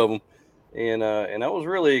few of them, and I was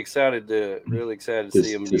really excited to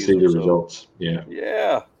see them to use see them. the So results. Yeah.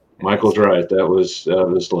 yeah, Michael's so, right. That was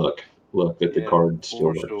luck that the card still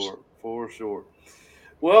for works. sure, for sure.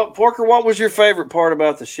 Well, Porker, what was your favorite part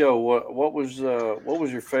about the show? What was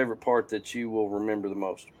your favorite part that you will remember the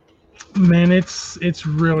most? Man, it's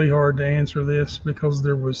really hard to answer this because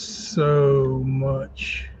there was so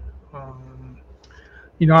much. Um,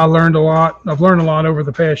 I learned a lot. I've learned a lot over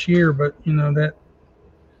the past year, but that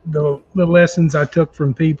the lessons I took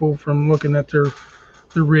from people, from looking at their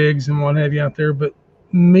rigs and what have you out there, but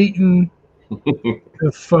meeting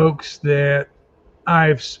the folks that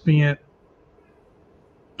I've spent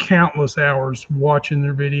countless hours watching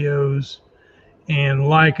their videos and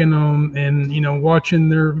liking them, and watching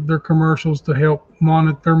their commercials to help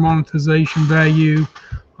monitor their monetization value,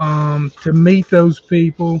 to meet those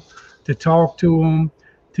people, to talk to them,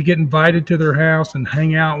 to get invited to their house and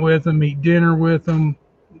hang out with them, eat dinner with them.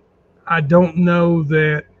 I don't know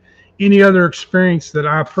that any other experience that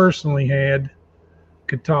I personally had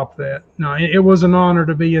could top that. No, it was an honor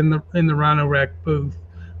to be in the Rhino Rack booth,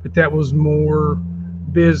 but that was more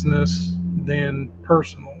business than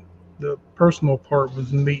personal. The personal part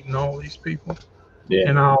was meeting all these people. Yeah.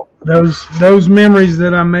 And those memories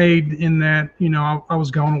that I made in that, I was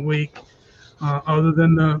gone a week. Other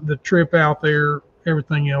than the trip out there,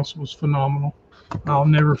 everything else was phenomenal. I'll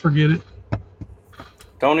never forget it.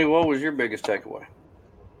 Tony, what was your biggest takeaway?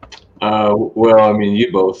 Well, I mean,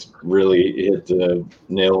 you both really hit the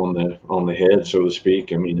nail on the head, so to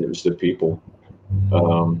speak. I mean, it was the people.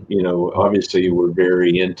 Obviously, we're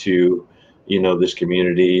very into, this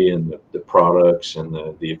community and the products and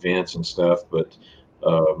the events and stuff. But,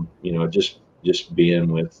 just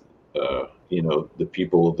being with, the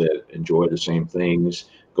people that enjoy the same things,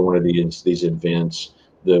 going to these events,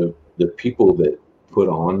 the people that put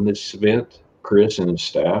on this event, Chris and his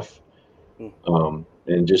staff,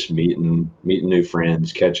 and just meeting new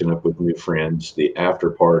friends, catching up with new friends, the after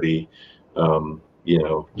party,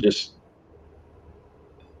 just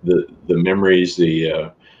the memories,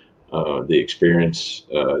 the experience,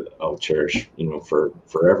 I'll cherish, for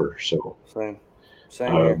forever. So Same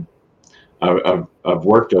here. I've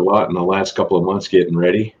worked a lot in the last couple of months getting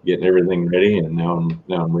everything ready, and now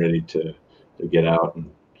I'm ready to get out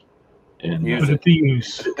and put it to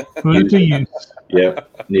use. Put it to use. Yeah,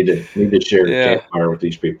 need to share a campfire with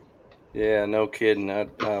these people. Yeah, no kidding.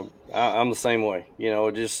 I'm the same way.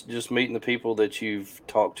 Just meeting the people that you've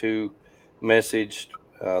talked to, messaged,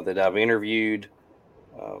 that I've interviewed.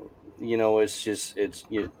 It's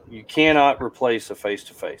you cannot replace a face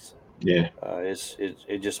to face. Yeah.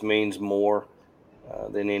 It just means more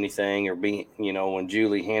than anything. Or being, when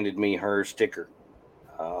Julie handed me her sticker,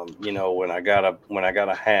 when I got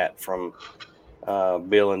a hat from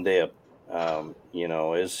Bill and Deb,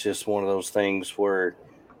 it's just one of those things where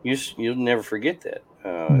you'll never forget that.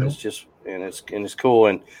 It's just, and it's cool.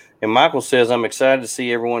 And Michael says, I'm excited to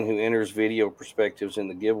see everyone who enters video perspectives in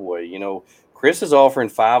the giveaway. Chris is offering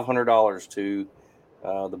 $500 to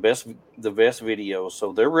the best videos,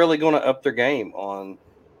 so they're really going to up their game on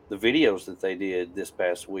the videos that they did this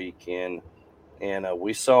past week. And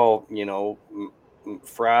we saw,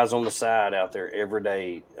 Fries on the side out there every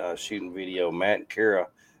day shooting video. Matt and Kara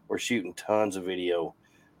were shooting tons of video.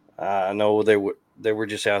 I know they were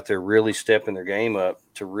just out there really stepping their game up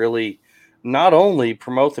to really not only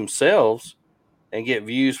promote themselves and get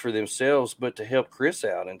views for themselves, but to help Chris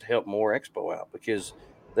out and to help more Expo out, because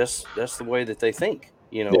that's the way that they think.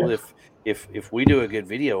 If we do a good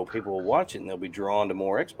video, people will watch it and they'll be drawn to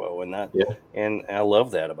more Expo, and I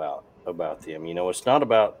love that about them. It's not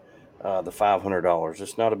about the $500.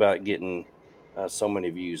 It's not about getting so many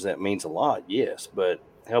views. That means a lot, yes, but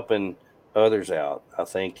helping others out, I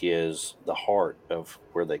think, is the heart of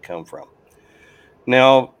where they come from.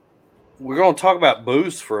 Now, we're going to talk about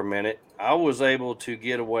booths for a minute. I was able to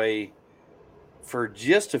get away for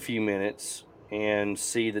just a few minutes and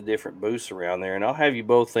see the different booths around there, and I'll have you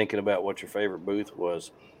both thinking about what your favorite booth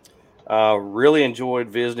was. Really enjoyed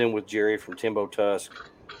visiting with Jerry from Timbo Tusk.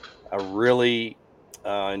 I really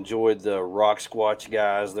enjoyed the Rock Squatch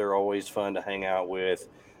guys. They're always fun to hang out with.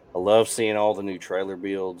 I love seeing all the new trailer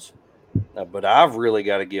builds. But I've really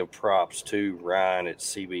got to give props to Ryan at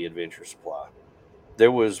CB Adventure Supply.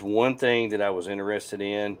 There was one thing that I was interested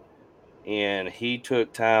in, and he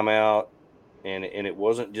took time out and it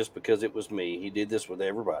wasn't just because it was me. He did this with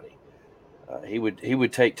everybody. He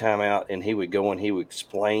would take time out, and he would go and he would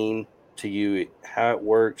explain to you how it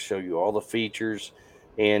works, show you all the features,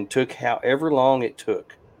 and took however long it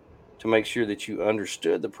took to make sure that you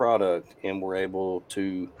understood the product and were able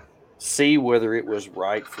to see whether it was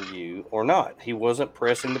right for you or not. He wasn't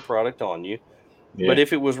pressing the product on you, but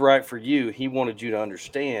if it was right for you, he wanted you to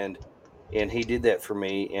understand, and he did that for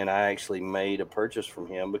me. And I actually made a purchase from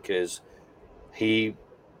him because he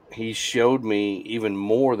showed me even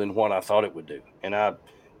more than what I thought it would do. And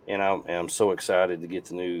I'm so excited to get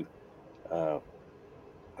the new Garmin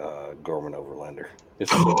Overlander. It's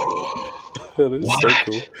so cool. That is so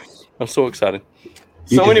cool. I'm so excited.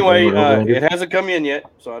 So anyway, it hasn't come in yet,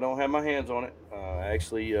 so I don't have my hands on it. I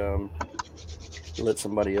actually let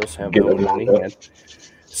somebody else have the one he had.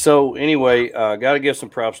 So anyway, got to give some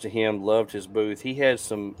props to him. Loved his booth. He had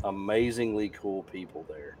some amazingly cool people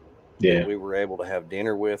there. Yeah, that we were able to have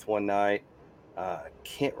dinner with one night. I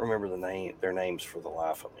can't remember their names for the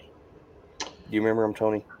life of me. Do you remember them,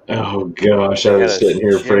 Tony? Oh gosh, I was sitting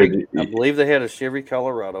here afraid. I believe they had a Chevy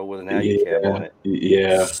Colorado with an Audi cab on it.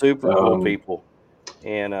 Yeah, super cool people,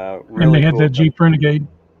 and really and they had cool the Jeep Renegade.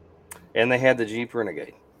 And they had the Jeep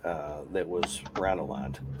Renegade that was round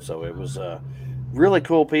lined. So it was really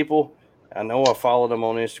cool people. I know I followed them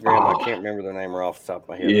on Instagram. I can't remember their name right off the top of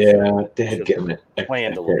my head. Yeah, dadgummit. I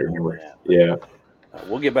planned a little more than that. Yeah.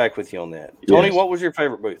 We'll get back with you on that. Tony, what was your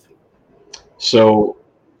favorite booth? So,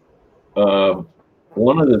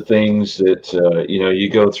 one of the things that you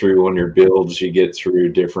go through on your builds, you get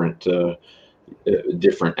through different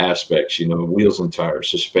aspects. Wheels and tires,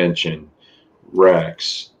 suspension,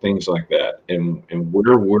 racks, things like that, and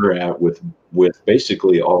where we're at with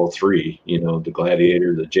basically all three. The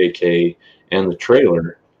Gladiator, the JK, and the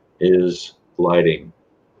trailer is lighting.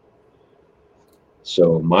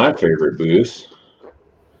 So my favorite booth.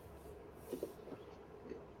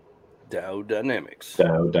 Dow Dynamics.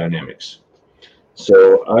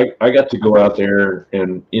 So I got to go out there,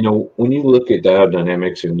 and when you look at Dow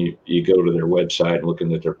Dynamics and you go to their website and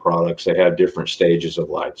looking at their products, they have different stages of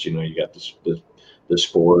lights. You got the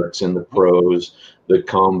sports and the pros, the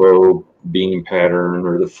combo beam pattern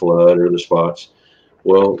or the flood or the spots.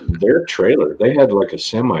 Well, their trailer, they had like a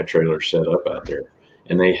semi trailer set up out there,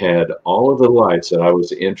 and they had all of the lights that I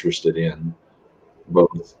was interested in,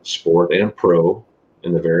 both sport and pro,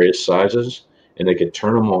 in the various sizes, and they could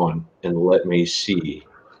turn them on and let me see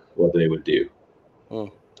what they would do.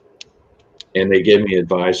 And they gave me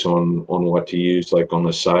advice on what to use, like on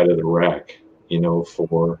the side of the rack,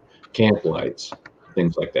 for camp lights,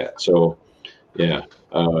 things like that. So, yeah,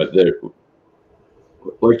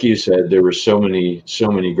 like you said, there were so many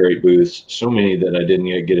great booths, so many that I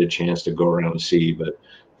didn't get a chance to go around and see. But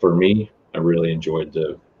for me, I really enjoyed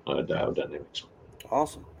the Dow Dynamics.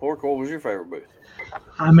 Awesome. Pork, what was your favorite booth?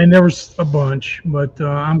 I mean, there was a bunch, but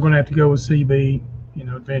I'm going to have to go with CB,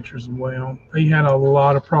 Adventures as well. They had a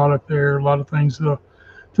lot of product there, a lot of things to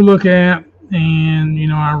look at,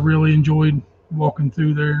 and I really enjoyed walking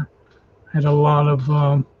through there. Had a lot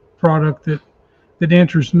of product that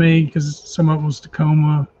interests me because some of it was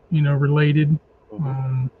Tacoma, related,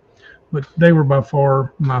 but they were by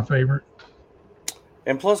far my favorite.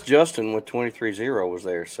 And plus, Justin with 23-0 was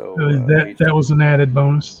there, so that was an added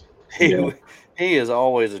bonus. He is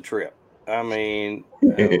always a trip. I mean,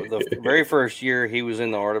 the very first year he was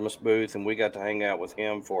in the Artemis booth, and we got to hang out with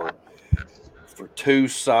him for 2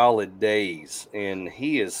 solid days, and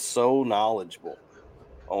he is so knowledgeable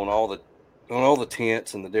on all the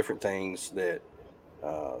tents and the different things that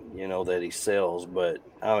that he sells. But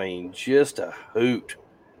I mean, just a hoot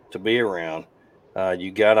to be around.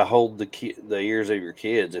 You got to hold the ears of your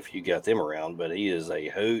kids if you got them around, but he is a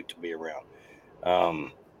hoot to be around.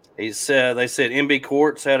 They said MB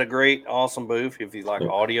Quartz had a great, awesome booth if you like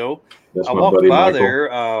audio. I walked by Michael. There.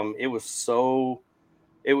 It was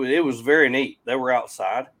very neat. They were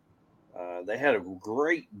outside. They had a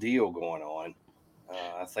great deal going on.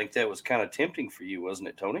 I think that was kind of tempting for you, wasn't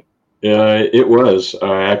it, Tony? Yeah, it was.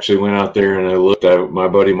 I actually went out there and I looked at my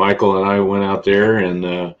buddy Michael, and I went out there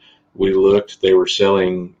and we looked. They were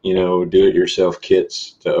selling, do-it-yourself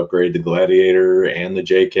kits to upgrade the Gladiator and the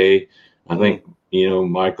JK. I think,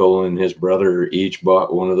 Michael and his brother each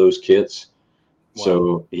bought one of those kits. Wow.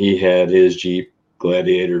 So he had his Jeep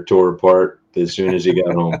Gladiator tore apart as soon as he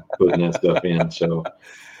got home, putting that stuff in. So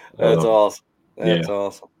that's awesome. That's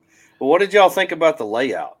awesome. Well, what did y'all think about the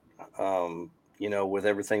layout? With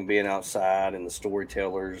everything being outside and the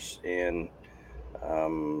storytellers, and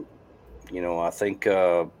I think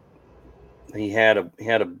he had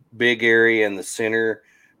a big area in the center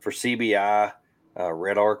for CBI.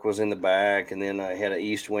 Red Arc was in the back, and then I had an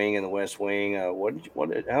East Wing and the West Wing.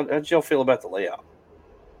 How did y'all feel about the layout?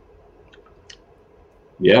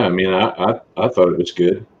 Yeah, I mean, I thought it was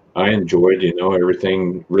good. I enjoyed,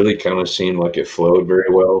 everything really kind of seemed like it flowed very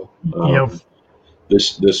well.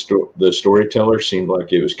 The storyteller seemed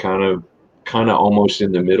like it was kind of almost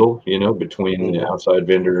in the middle, between the outside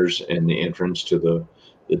vendors and the entrance to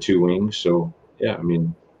the two wings. So yeah, I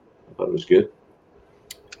mean, I thought it was good.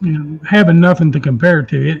 Having nothing to compare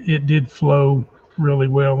to, it did flow really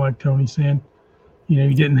well, like Tony said.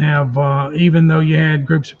 You didn't have, even though you had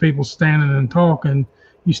groups of people standing and talking,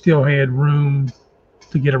 you still had room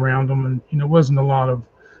to get around them, and it wasn't a lot of,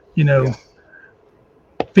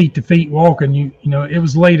 feet to feet walking. It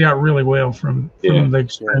was laid out really well from the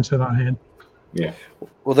experience that I had. Yeah.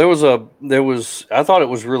 Well, I thought it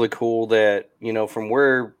was really cool that from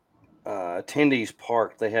where attendees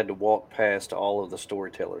parked, they had to walk past all of the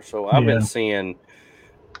storytellers. So I've been seeing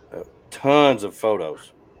tons of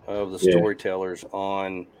photos of the storytellers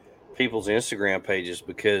on people's Instagram pages,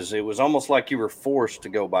 because it was almost like you were forced to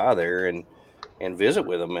go by there and visit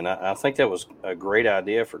with them. And I think that was a great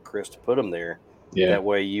idea for Chris to put them there. Yeah. That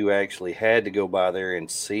way you actually had to go by there and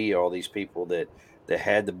see all these people that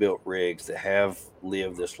had the built rigs, that have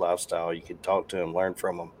lived this lifestyle. You could talk to them, learn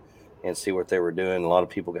from them, and see what they were doing. A lot of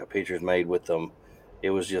people got pictures made with them. It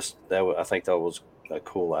was just I think that was a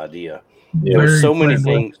cool idea. Yeah. There were so many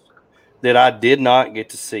things that I did not get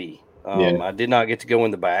to see. I did not get to go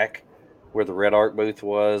in the back where the Red Arc booth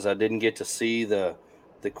was. I didn't get to see the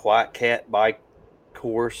Quiet Cat bike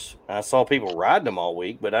course. I saw people riding them all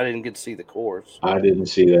week, but I didn't get to see the course. I didn't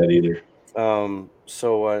see that either.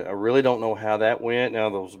 So I really don't know how that went. Now,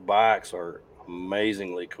 those bikes are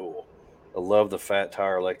amazingly cool. I love the fat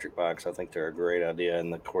tire electric bikes. I think they're a great idea,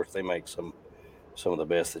 and of course they make some of the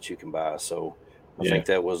best that you can buy. So I think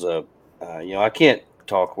that was I can't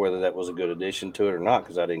talk whether that was a good addition to it or not,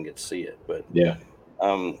 because I didn't get to see it. But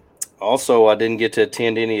also I didn't get to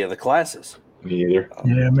attend any of the classes. Me either.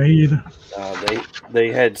 Me either.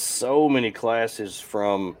 They had so many classes,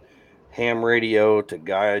 from ham radio to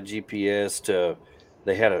Gaia GPS to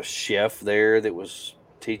they had a chef there that was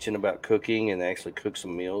teaching about cooking and actually cook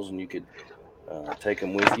some meals, and you could take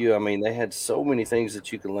them with you. I mean, they had so many things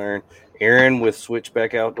that you could learn. Aaron with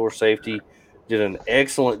Switchback Outdoor Safety did an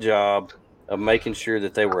excellent job of making sure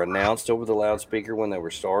that they were announced over the loudspeaker when they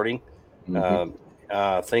were starting.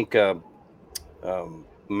 I think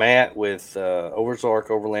Matt with Ozark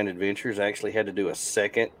Overland Adventures actually had to do a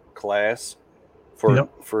second class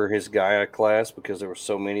for his Gaia class, because there were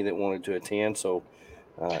so many that wanted to attend. So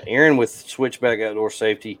Aaron with Switchback Outdoor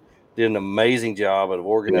Safety did an amazing job of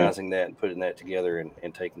organizing that and putting that together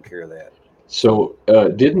and taking care of that. So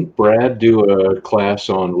didn't Brad do a class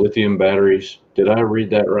on lithium batteries? Did I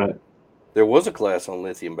read that right? There was a class on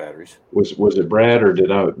lithium batteries. Was it Brad, or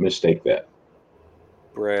did I mistake that?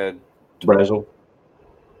 Brad Brazel?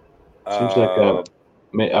 Seems like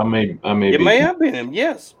I may. It may have been him.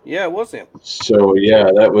 Yes, yeah, it was him. So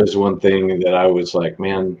that was one thing that I was like,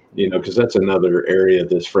 man, because that's another area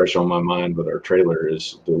that's fresh on my mind with our trailer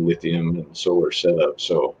is the lithium and solar setup.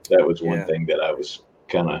 So that was one thing that I was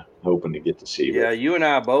kind of hoping to get to see. Yeah, you and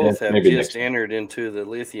I both have just entered into the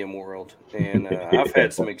lithium world, and I've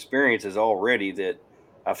had some experiences already that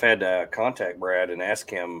I've had to contact Brad and ask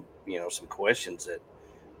him, some questions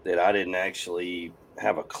that I didn't actually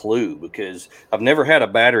have a clue, because I've never had a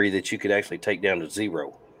battery that you could actually take down to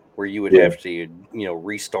zero, where you would have to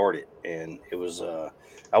restart it. And it was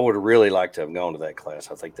I would have really liked to have gone to that class.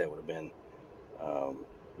 I think that would have been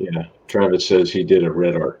Travis says he did a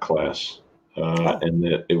Red Arc class and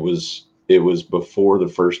that it was before the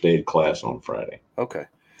first aid class on Friday. Okay.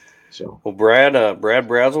 So Brad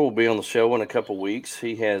Brazel will be on the show in a couple weeks.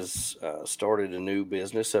 He has started a new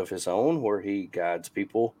business of his own where he guides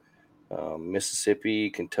people Mississippi,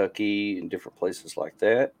 Kentucky, and different places like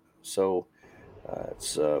that. So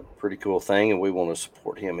it's a pretty cool thing, and we want to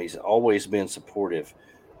support him. He's always been supportive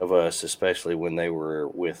of us, especially when they were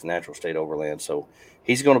with Natural State Overland. So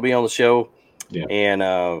he's going to be on the show and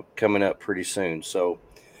coming up pretty soon. So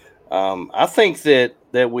I think that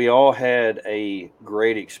we all had a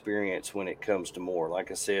great experience when it comes to more.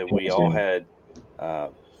 Like I said, we all had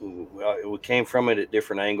we came from it at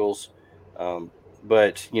different angles.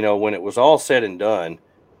 But, when it was all said and done,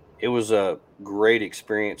 it was a great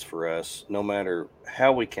experience for us, no matter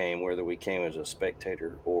how we came, whether we came as a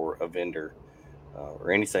spectator or a vendor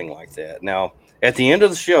or anything like that. Now, at the end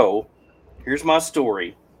of the show, here's my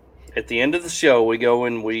story. At the end of the show, we go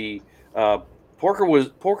and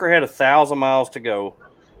Porker had 1,000 miles to go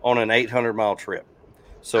on an 800-mile trip.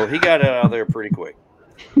 So he got out of there pretty quick.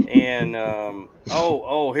 And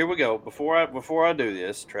here we go. Before I do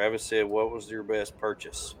this, Travis said, "What was your best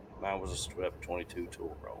purchase?" Mine was a Swept 22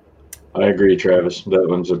 tool roll. I agree, Travis. That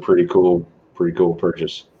one's a pretty cool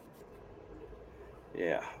purchase.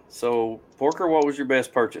 Yeah. So, Porker, what was your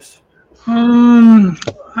best purchase?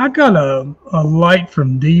 I got a light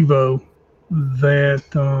from Devo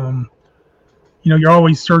that you're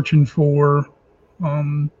always searching for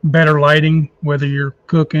better lighting, whether you're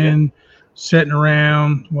cooking, sitting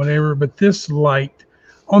around, whatever. But this light,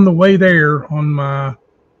 on the way there on my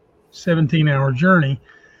 17-hour journey,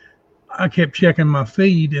 I kept checking my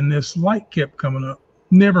feed, and this light kept coming up.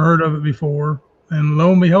 Never heard of it before, and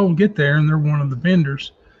lo and behold, get there, and they're one of the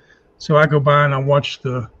vendors. So I go by and I watch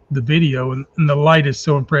the video, and the light is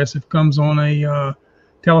so impressive. Comes on a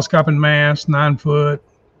telescoping mast, 9 foot,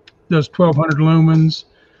 does 1,200 lumens.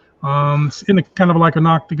 It's in a kind of like an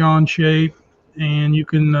octagon shape, and you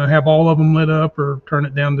can have all of them lit up or turn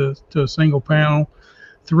it down to a single panel.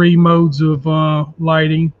 3 modes of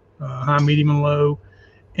lighting, high, medium, and low.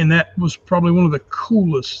 And that was probably one of the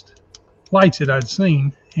coolest lights that I'd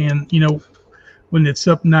seen. And, when it's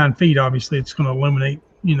up 9 feet, obviously it's going to illuminate,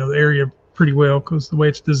 the area pretty well because the way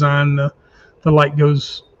it's designed, the light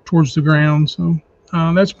goes towards the ground. So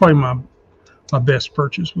that's probably my best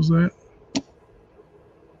purchase was that.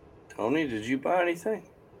 Tony, did you buy anything?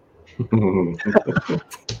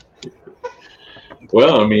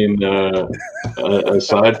 Well, I mean,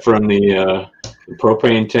 aside from the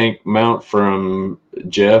propane tank mount from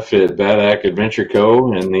Jeff at Bad Act Adventure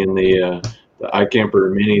Co. and then the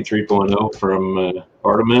iCamper Mini 3.0 from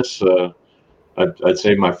Artemis, I'd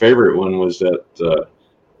say my favorite one was that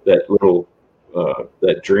little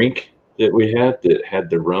that drink that we had that had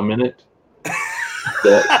the rum in it.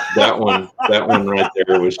 That one right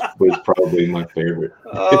there was probably my favorite.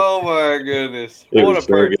 Oh my goodness! What a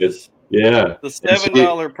purchase! Good. Yeah, the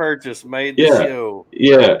 $7 purchase made the show.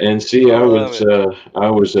 Yeah, and see, I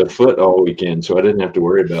was afoot all weekend, so I didn't have to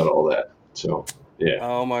worry about all that. So yeah.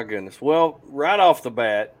 Oh my goodness! Well, right off the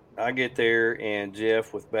bat, I get there and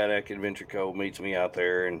Jeff with Bad Act Adventure Co. meets me out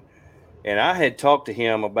there, and I had talked to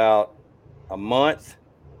him about a month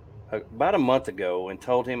ago and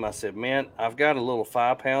told him, I said, man, I've got a little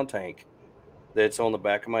 5-pound tank that's on the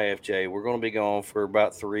back of my FJ. We're going to be gone for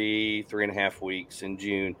about 3.5 weeks in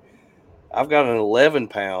June. I've got an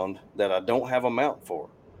 11-pound that I don't have a mount for.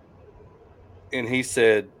 And he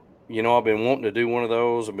said, I've been wanting to do one of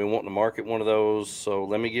those. I've been wanting to market one of those. So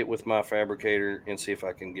let me get with my fabricator and see if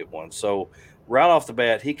I can get one. So right off the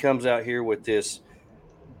bat, he comes out here with this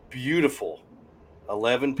beautiful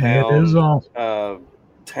 11-pound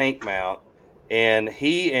tank mount, and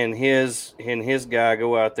he and his guy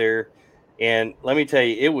go out there, and let me tell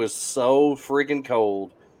you, it was so freaking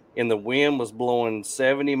cold, and the wind was blowing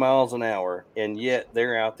 70 miles an hour, and yet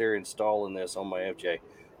they're out there installing this on my FJ,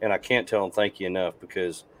 and I can't tell them thank you enough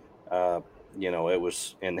because it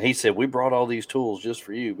was, and he said, we brought all these tools just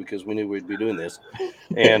for you because we knew we'd be doing this,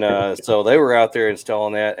 and so they were out there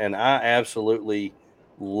installing that, and I absolutely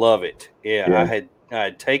love it. I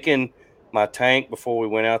had taken my tank before we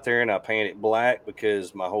went out there, and I painted it black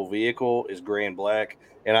because my whole vehicle is gray and black,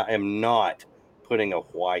 and I am not putting a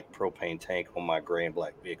white propane tank on my gray and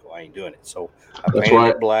black vehicle. I ain't doing it. So I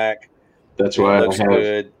painted it black. That's why I have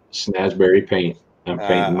Snazberry paint. I'm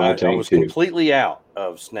painting my tank too. I was completely out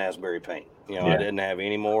of Snazberry paint. I didn't have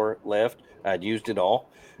any more left. I'd used it all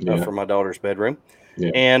for my daughter's bedroom.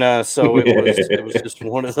 Yeah. And so it was just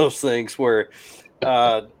one of those things where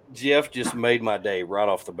Jeff just made my day right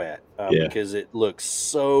off the bat because it looks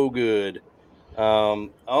so good.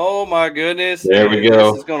 Oh my goodness! There we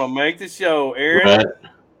go. This is gonna make the show, Aaron.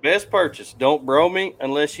 Best purchase. Don't bro me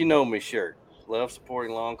unless you know me. Shirt. Love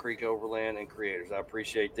supporting Long Creek Overland and creators. I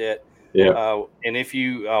appreciate that. Yeah. And if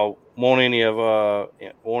you want any of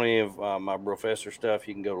my BROfessor stuff,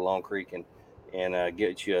 you can go to Long Creek and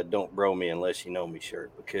get you a "Don't Bro Me Unless You Know Me"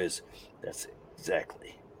 shirt because that's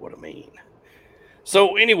exactly what I mean.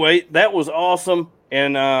 So anyway, that was awesome.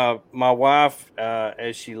 And my wife,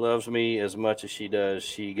 as she loves me as much as she does,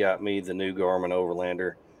 she got me the new Garmin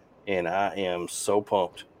Overlander, and I am so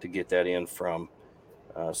pumped to get that in from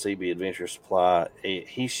CB Adventure Supply.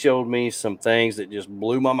 He showed me some things that just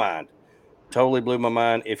blew my mind. Totally blew my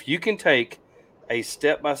mind. If you can take a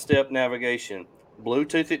step-by-step navigation,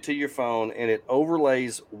 Bluetooth it to your phone, and it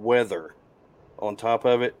overlays weather on top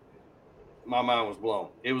of it, my mind was blown.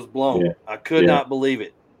 It was blown. Yeah. I could not believe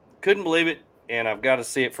it. Couldn't believe it. And I've got to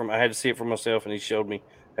see it I had to see it for myself, and he showed me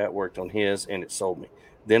how it worked on his, and it sold me.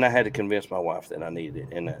 Then I had to convince my wife that I needed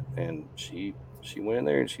it, and she went in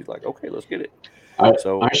there and she's like, okay, let's get it. I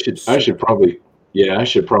should probably Yeah, I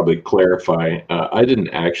should probably clarify. I didn't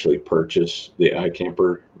actually purchase the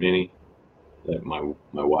iCamper Mini. That my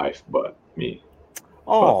wife bought me.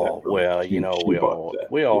 Oh, well, She bought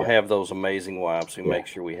that. we all Yeah. have those amazing wives who Yeah. make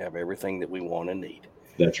sure we have everything that we want and need.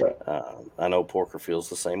 That's right. I know Porker feels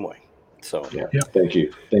the same way. So yeah. Thank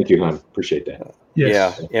you, hon. Appreciate that.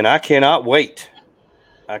 Yes. Yeah, and I cannot wait.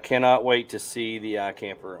 I cannot wait to see the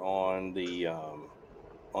iCamper on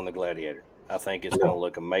the Gladiator. I think it's going to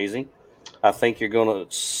look amazing. I think you're going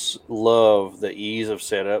to love the ease of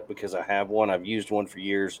setup because I have one. I've used one for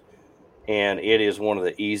years, and it is one of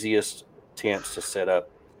the easiest tents to set up.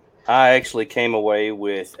 I actually came away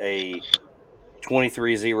with a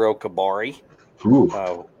 23-0 Kabari,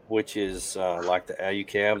 which is like the Alu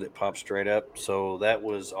cab that pops straight up. So that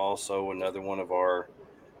was also another one of our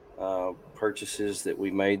purchases that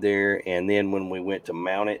we made there. And then when we went to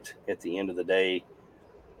mount it at the end of the day,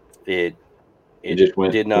 it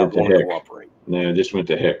did not want to cooperate. No, it just went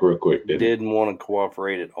to heck real quick. Didn't want to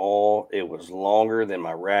cooperate at all. It was longer than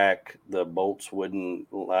my rack. The bolts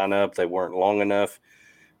wouldn't line up. They weren't long enough.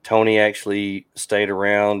 Tony actually stayed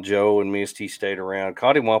around. Joe and Misty stayed around.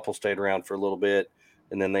 Cotty Wample stayed around for a little bit,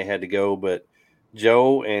 and then they had to go. But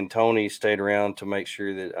Joe and Tony stayed around to make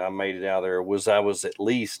sure that I made it out there. I was at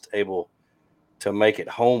least able to make it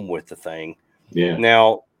home with the thing. Yeah.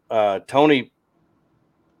 Now, Tony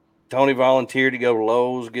volunteered to go to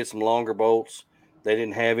Lowe's, get some longer bolts. They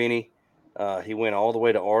didn't have any. He went all the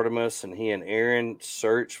way to Artemis, and he and Aaron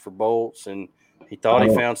searched for bolts, and he thought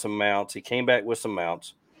he found some mounts. He came back with some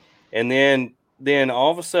mounts. And then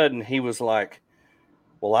all of a sudden he was like,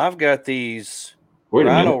 well, I've got these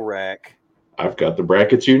Rhino rack. I've got the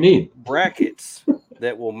brackets you need. Brackets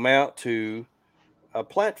that will mount to a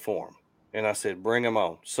platform. And I said, bring them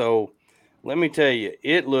on. So let me tell you,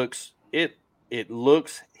 it looks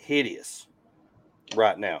hideous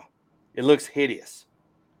right now. It looks hideous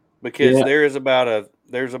because there's about a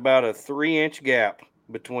 3-inch gap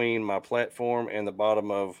between my platform and the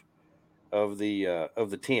bottom of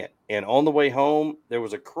the tent. And on the way home, there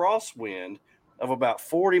was a crosswind of about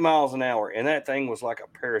 40 miles an hour, and that thing was like a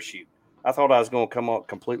parachute. I thought I was going to come up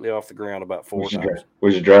completely off the ground about 4 times.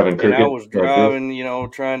 Was you driving crooked? And I was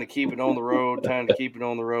driving, trying to keep it on the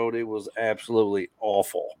road, It was absolutely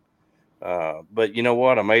awful. But you know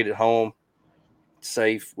what? I made it home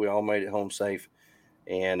safe. We all made it home safe.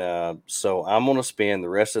 And so I'm going to spend the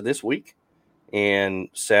rest of this week and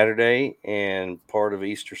Saturday and part of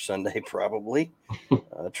Easter Sunday probably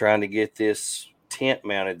trying to get this tent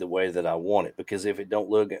mounted the way that I want it, because if it don't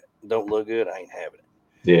look good, I ain't having it.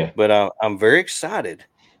 Yeah. But I'm very excited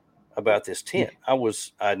about this tent.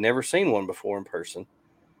 I'd never seen one before in person,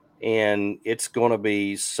 and it's going to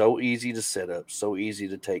be so easy to set up, so easy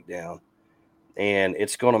to take down, and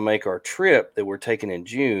it's going to make our trip that we're taking in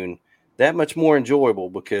June that much more enjoyable,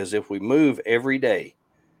 because if we move every day,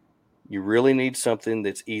 you really need something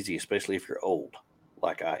that's easy, especially if you're old,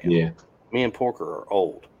 like I am. Yeah. Me and Porker are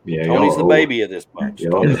old. Yeah. Tony's the baby of this bunch.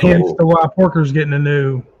 And hence the why Porker's getting a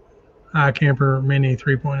new iCamper Mini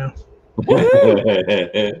 3.0.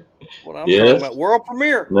 What I'm talking about. World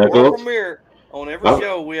premiere. World premiere. On every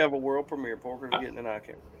show, we have a world premiere. Porker's getting an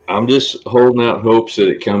iCamper. I'm just holding out hopes that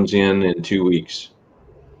it comes in 2 weeks.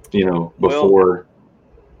 Before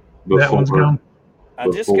that one's gone.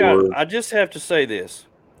 I just have to say this.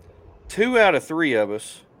 2 out of 3 of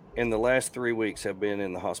us in the last 3 weeks have been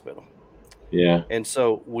in the hospital. Yeah. And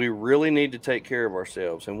so we really need to take care of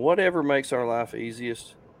ourselves, and whatever makes our life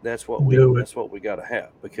easiest, that's what we got to have,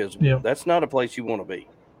 because that's not a place you want to be.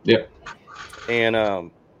 Yep.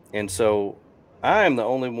 And so I am the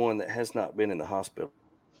only one that has not been in the hospital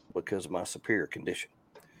because of my superior condition,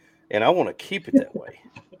 and I want to keep it that way.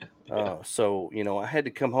 So I had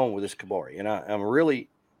to come home with this Kabari, and I'm really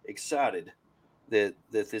excited that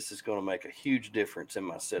this is going to make a huge difference in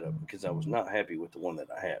my setup, because I was not happy with the one that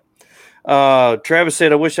I had. Travis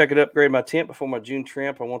said, I wish I could upgrade my tent before my June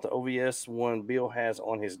tramp. I want the OVS one Bill has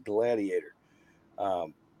on his Gladiator.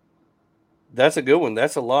 That's a good one.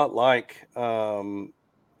 That's a lot like, isn't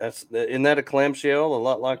that a clamshell? A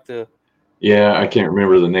lot like the. Yeah, I can't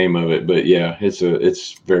remember the name of it, but yeah,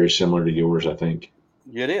 it's very similar to yours, I think.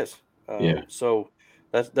 It is. So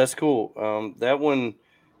that's cool. That one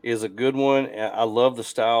is a good one. I love the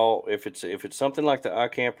style. If it's something like the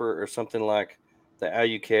iCamper or something like the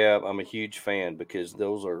Alu cab, I'm a huge fan, because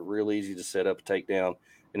those are real easy to set up and take down.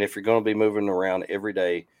 And if you're going to be moving around every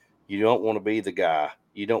day, you don't want to be the guy.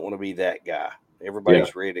 You don't want to be that guy.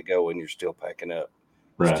 Everybody's ready to go, and you're still packing up,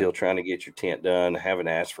 still trying to get your tent done, having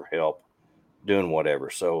to ask for help, doing whatever.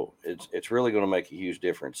 So it's really going to make a huge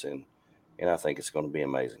difference, and I think it's going to be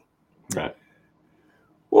amazing. Right.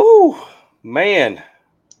 Woo! Man,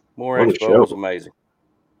 More What a Expo show. was amazing.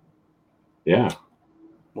 Yeah.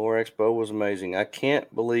 More Expo was amazing. I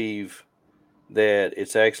can't believe that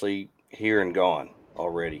it's actually here and gone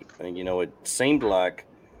already. And, it seemed like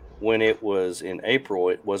when it was in April,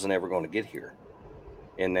 it wasn't ever going to get here.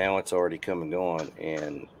 And now it's already come and gone.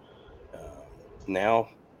 And now,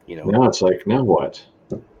 Now it's like, now what?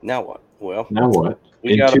 Now what? Well, now what?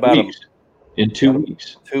 We got 2 about weeks. In 2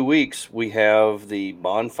 weeks. 2 weeks, we have the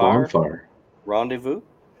bonfire rendezvous.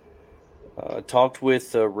 Talked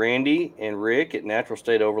with Randy and Rick at Natural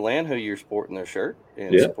State Overland, who you're sporting their shirt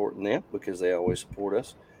and supporting them because they always support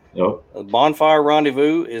us. Yep. The bonfire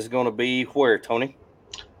rendezvous is going to be where, Tony?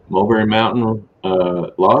 Mulberry Mountain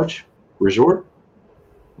Lodge Resort.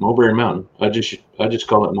 Mulberry Mountain. I just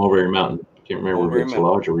call it Mulberry Mountain. I can't remember if it's a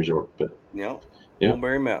lodge or resort, but yeah.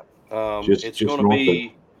 Mulberry Mountain. It's just going to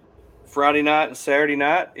be Friday night and Saturday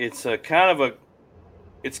night. It's kind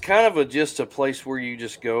of just a place where you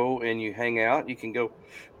just go and you hang out. You can go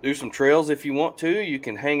do some trails if you want to. You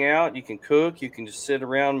can hang out. You can cook. You can just sit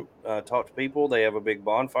around, talk to people. They have a big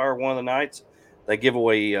bonfire one of the nights. They give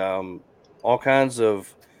away all kinds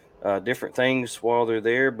of different things while they're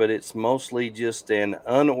there, but it's mostly just an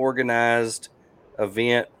unorganized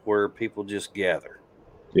event where people just gather.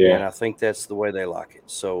 Yeah. And I think that's the way they like it.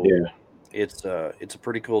 So it's a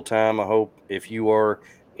pretty cool time. I hope if you are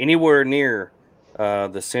anywhere near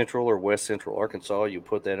the central or west central Arkansas, you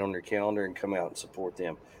put that on your calendar and come out and support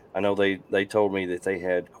them. I know they told me that they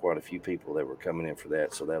had quite a few people that were coming in for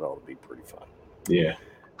that, so that ought to be pretty fun. Yeah.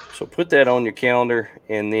 So put that on your calendar,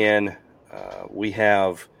 and then we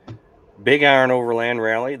have Big Iron Overland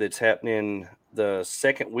Rally that's happening the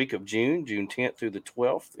second week of June 10th through the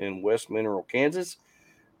 12th in West Mineral, Kansas.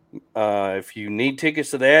 If you need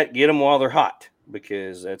tickets to that, get them while they're hot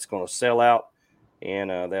because that's going to sell out. And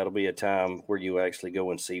that'll be a time where you actually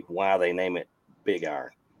go and see why they name it Big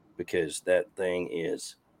Iron, because that thing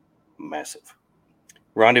is massive.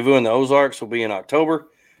 Rendezvous in the Ozarks will be in October.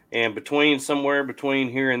 And somewhere between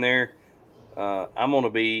here and there, I'm going to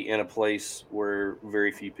be in a place where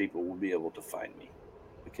very few people will be able to find me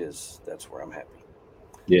because that's where I'm happy.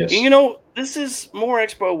 Yes. And, this is More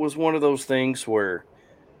Expo was one of those things where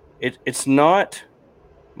it's not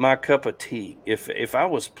my cup of tea. If I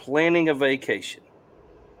was planning a vacation,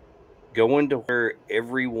 going to where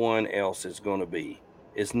everyone else is going to be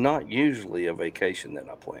is not usually a vacation that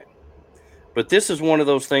I plan. But this is one of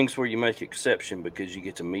those things where you make exception because you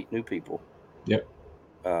get to meet new people. Yep.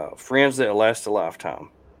 Friends that last a lifetime.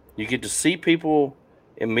 You get to see people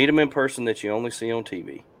and meet them in person that you only see on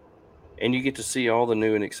TV. And you get to see all the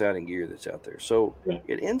new and exciting gear that's out there. So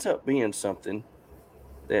it ends up being something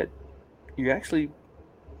that you actually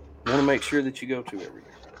want to make sure that you go to every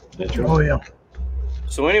year. That's right. Oh, yeah.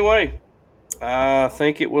 So anyway, I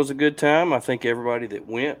think it was a good time. I think everybody that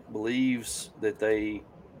went believes that they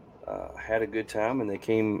had a good time and they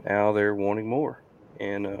came out there wanting more.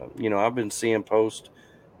 And, I've been seeing posts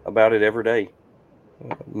about it every day,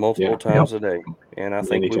 multiple times a day. And I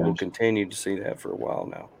think we will continue to see that for a while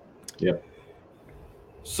now. Yeah.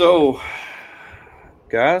 So,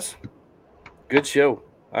 guys, good show.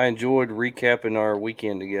 I enjoyed recapping our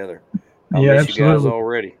weekend together. I miss absolutely. you guys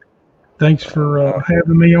already. Thanks for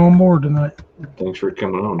having me on board tonight. Thanks for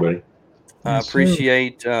coming on, buddy. I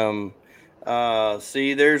appreciate.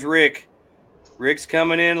 See, there's Rick. Rick's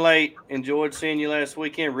coming in late. Enjoyed seeing you last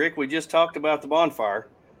weekend, Rick. We just talked about the bonfire.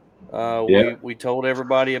 We told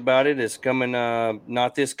everybody about it. It's coming,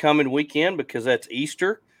 not this coming weekend because that's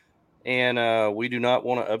Easter, and we do not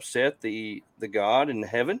want to upset the God in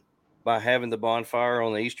heaven by having the bonfire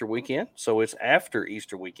on the Easter weekend. So it's after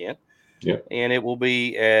Easter weekend. Yeah. And it will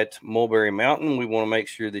be at Mulberry Mountain. We want to make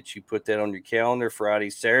sure that you put that on your calendar.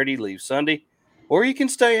 Friday, Saturday, leave Sunday. Or you can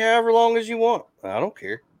stay however long as you want. I don't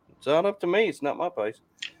care. It's not up to me. It's not my place.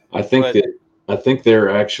 I think they're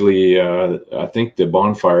actually I think the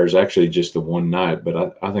bonfire is actually just the one night,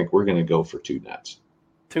 but I think we're going to go for 2 nights.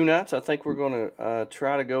 2 nights? I think we're going to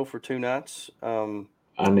try to go for 2 nights.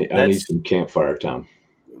 I need some campfire time.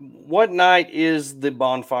 What night is the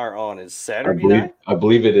bonfire on? Is Saturday night? I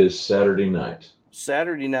believe it is Saturday night.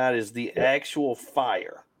 Saturday night is the actual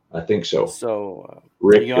fire. I think so. So,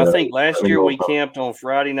 Rick, I think last year we camped on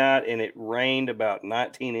Friday night and it rained about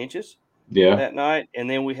 19 inches that night. And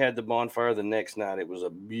then we had the bonfire the next night. It was a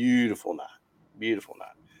beautiful night. Beautiful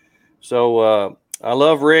night. So, I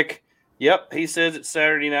love Rick. Yep, he says it's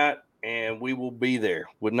Saturday night and we will be there.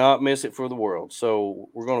 Would not miss it for the world. So,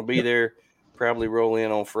 we're going to be there. Probably roll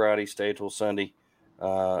in on Friday, stay till Sunday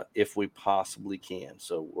if we possibly can.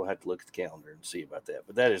 So we'll have to look at the calendar and see about that.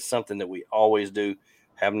 But that is something that we always do.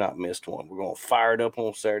 Have not missed one. We're going to fire it up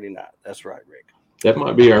on Saturday night. That's right, Rick. That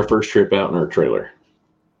might be our first trip out in our trailer.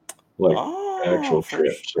 Like actual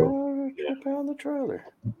trip. So trip out in the trailer.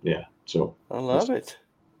 Yeah. So I love it.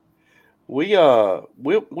 We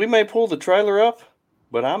may pull the trailer up,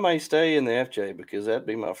 but I may stay in the FJ because that'd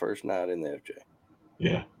be my first night in the FJ.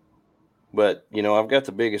 Yeah. But I've got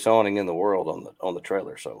the biggest awning in the world on the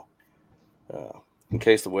trailer, so in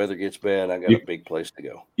case the weather gets bad, I got a big place to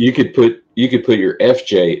go. You could put your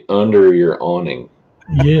FJ under your awning.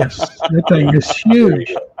 Yes, that thing is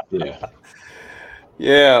huge. Yeah.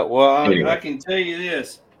 Yeah. Well, Anyway. I can tell you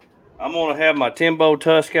this: I'm gonna have my Timbo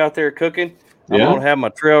Tusk out there cooking. I'm Yeah. gonna have my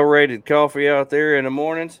trail rated coffee out there in the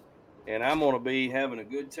mornings, and I'm gonna be having a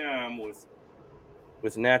good time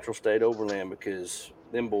with Natural State Overland because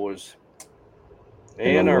them boys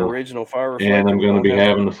and our original fire reflector. And I'm going to be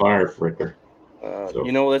having the fire flicker.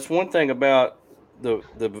 That's one thing about the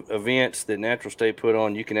events that Natural State put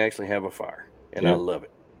on. You can actually have a fire, and I love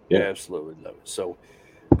it. Yeah. Absolutely love it. So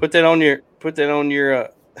put that on your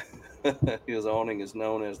his awning is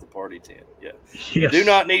known as the party tent. Yeah. Yes. You do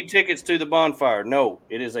not need tickets to the bonfire. No,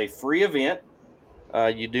 it is a free event.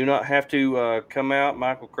 You do not have to come out,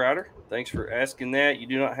 Michael Crowder. Thanks for asking that. You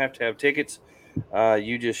do not have to have tickets.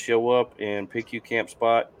 You just show up and pick your camp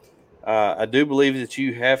spot. I do believe that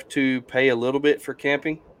you have to pay a little bit for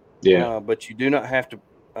camping. Yeah. But you do not have to.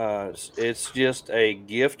 It's just a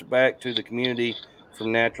gift back to the community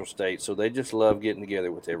from Natural State. So they just love getting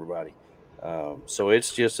together with everybody. So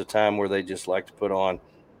it's just a time where they just like to put on.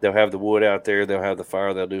 They'll have the wood out there. They'll have the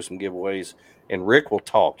fire. They'll do some giveaways. And Rick will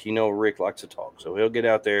talk. Rick likes to talk. So he'll get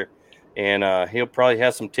out there, and he'll probably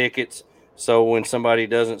have some tickets. So when somebody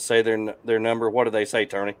doesn't say their number, what do they say,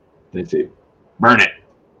 Tony? They say, burn it.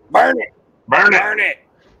 Burn it. Burn it. Burn it.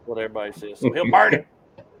 What everybody says. So he'll burn it.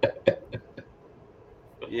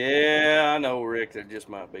 Yeah, I know, Rick. There just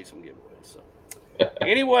might be some giveaways. So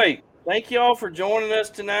anyway, thank you all for joining us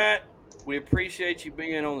tonight. We appreciate you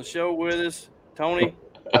being on the show with us. Tony,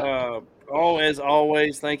 as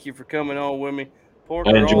always, thank you for coming on with me.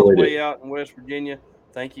 Porter, all the way out in West Virginia,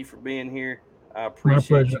 thank you for being here. I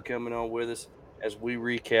appreciate you coming on with us as we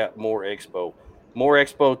recap more Expo. More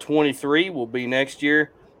Expo 23 will be next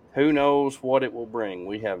year. Who knows what it will bring?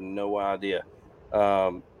 We have no idea.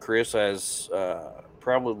 Chris has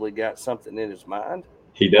probably got something in his mind.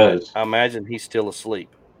 He does. I imagine he's still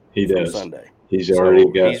asleep. He does. Sunday. He's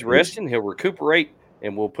He's resting. He'll recuperate,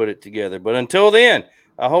 and we'll put it together. But until then,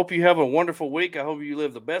 I hope you have a wonderful week. I hope you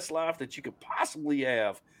live the best life that you could possibly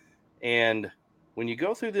have. And when you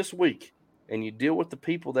go through this week and you deal with the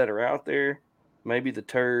people that are out there, maybe the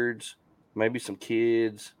turds, maybe some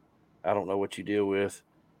kids, I don't know what you deal with.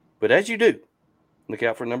 But as you do, look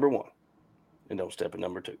out for number 1 and don't step in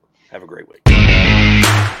number 2. Have a great week.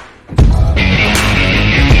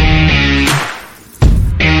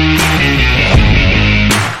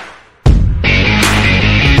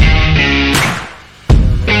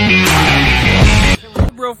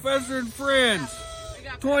 BROfessor and Friends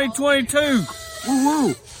 2022.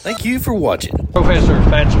 Woo-woo. Thank you for watching. BROfessor,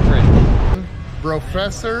 Bats and Friends.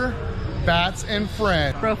 BROfessor, Bats and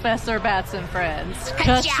Friends. BROfessor, Bats and Friends.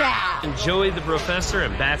 Enjoy the BROfessor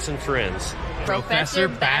and Bats and Friends. BROfessor,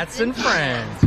 Bats and Friends.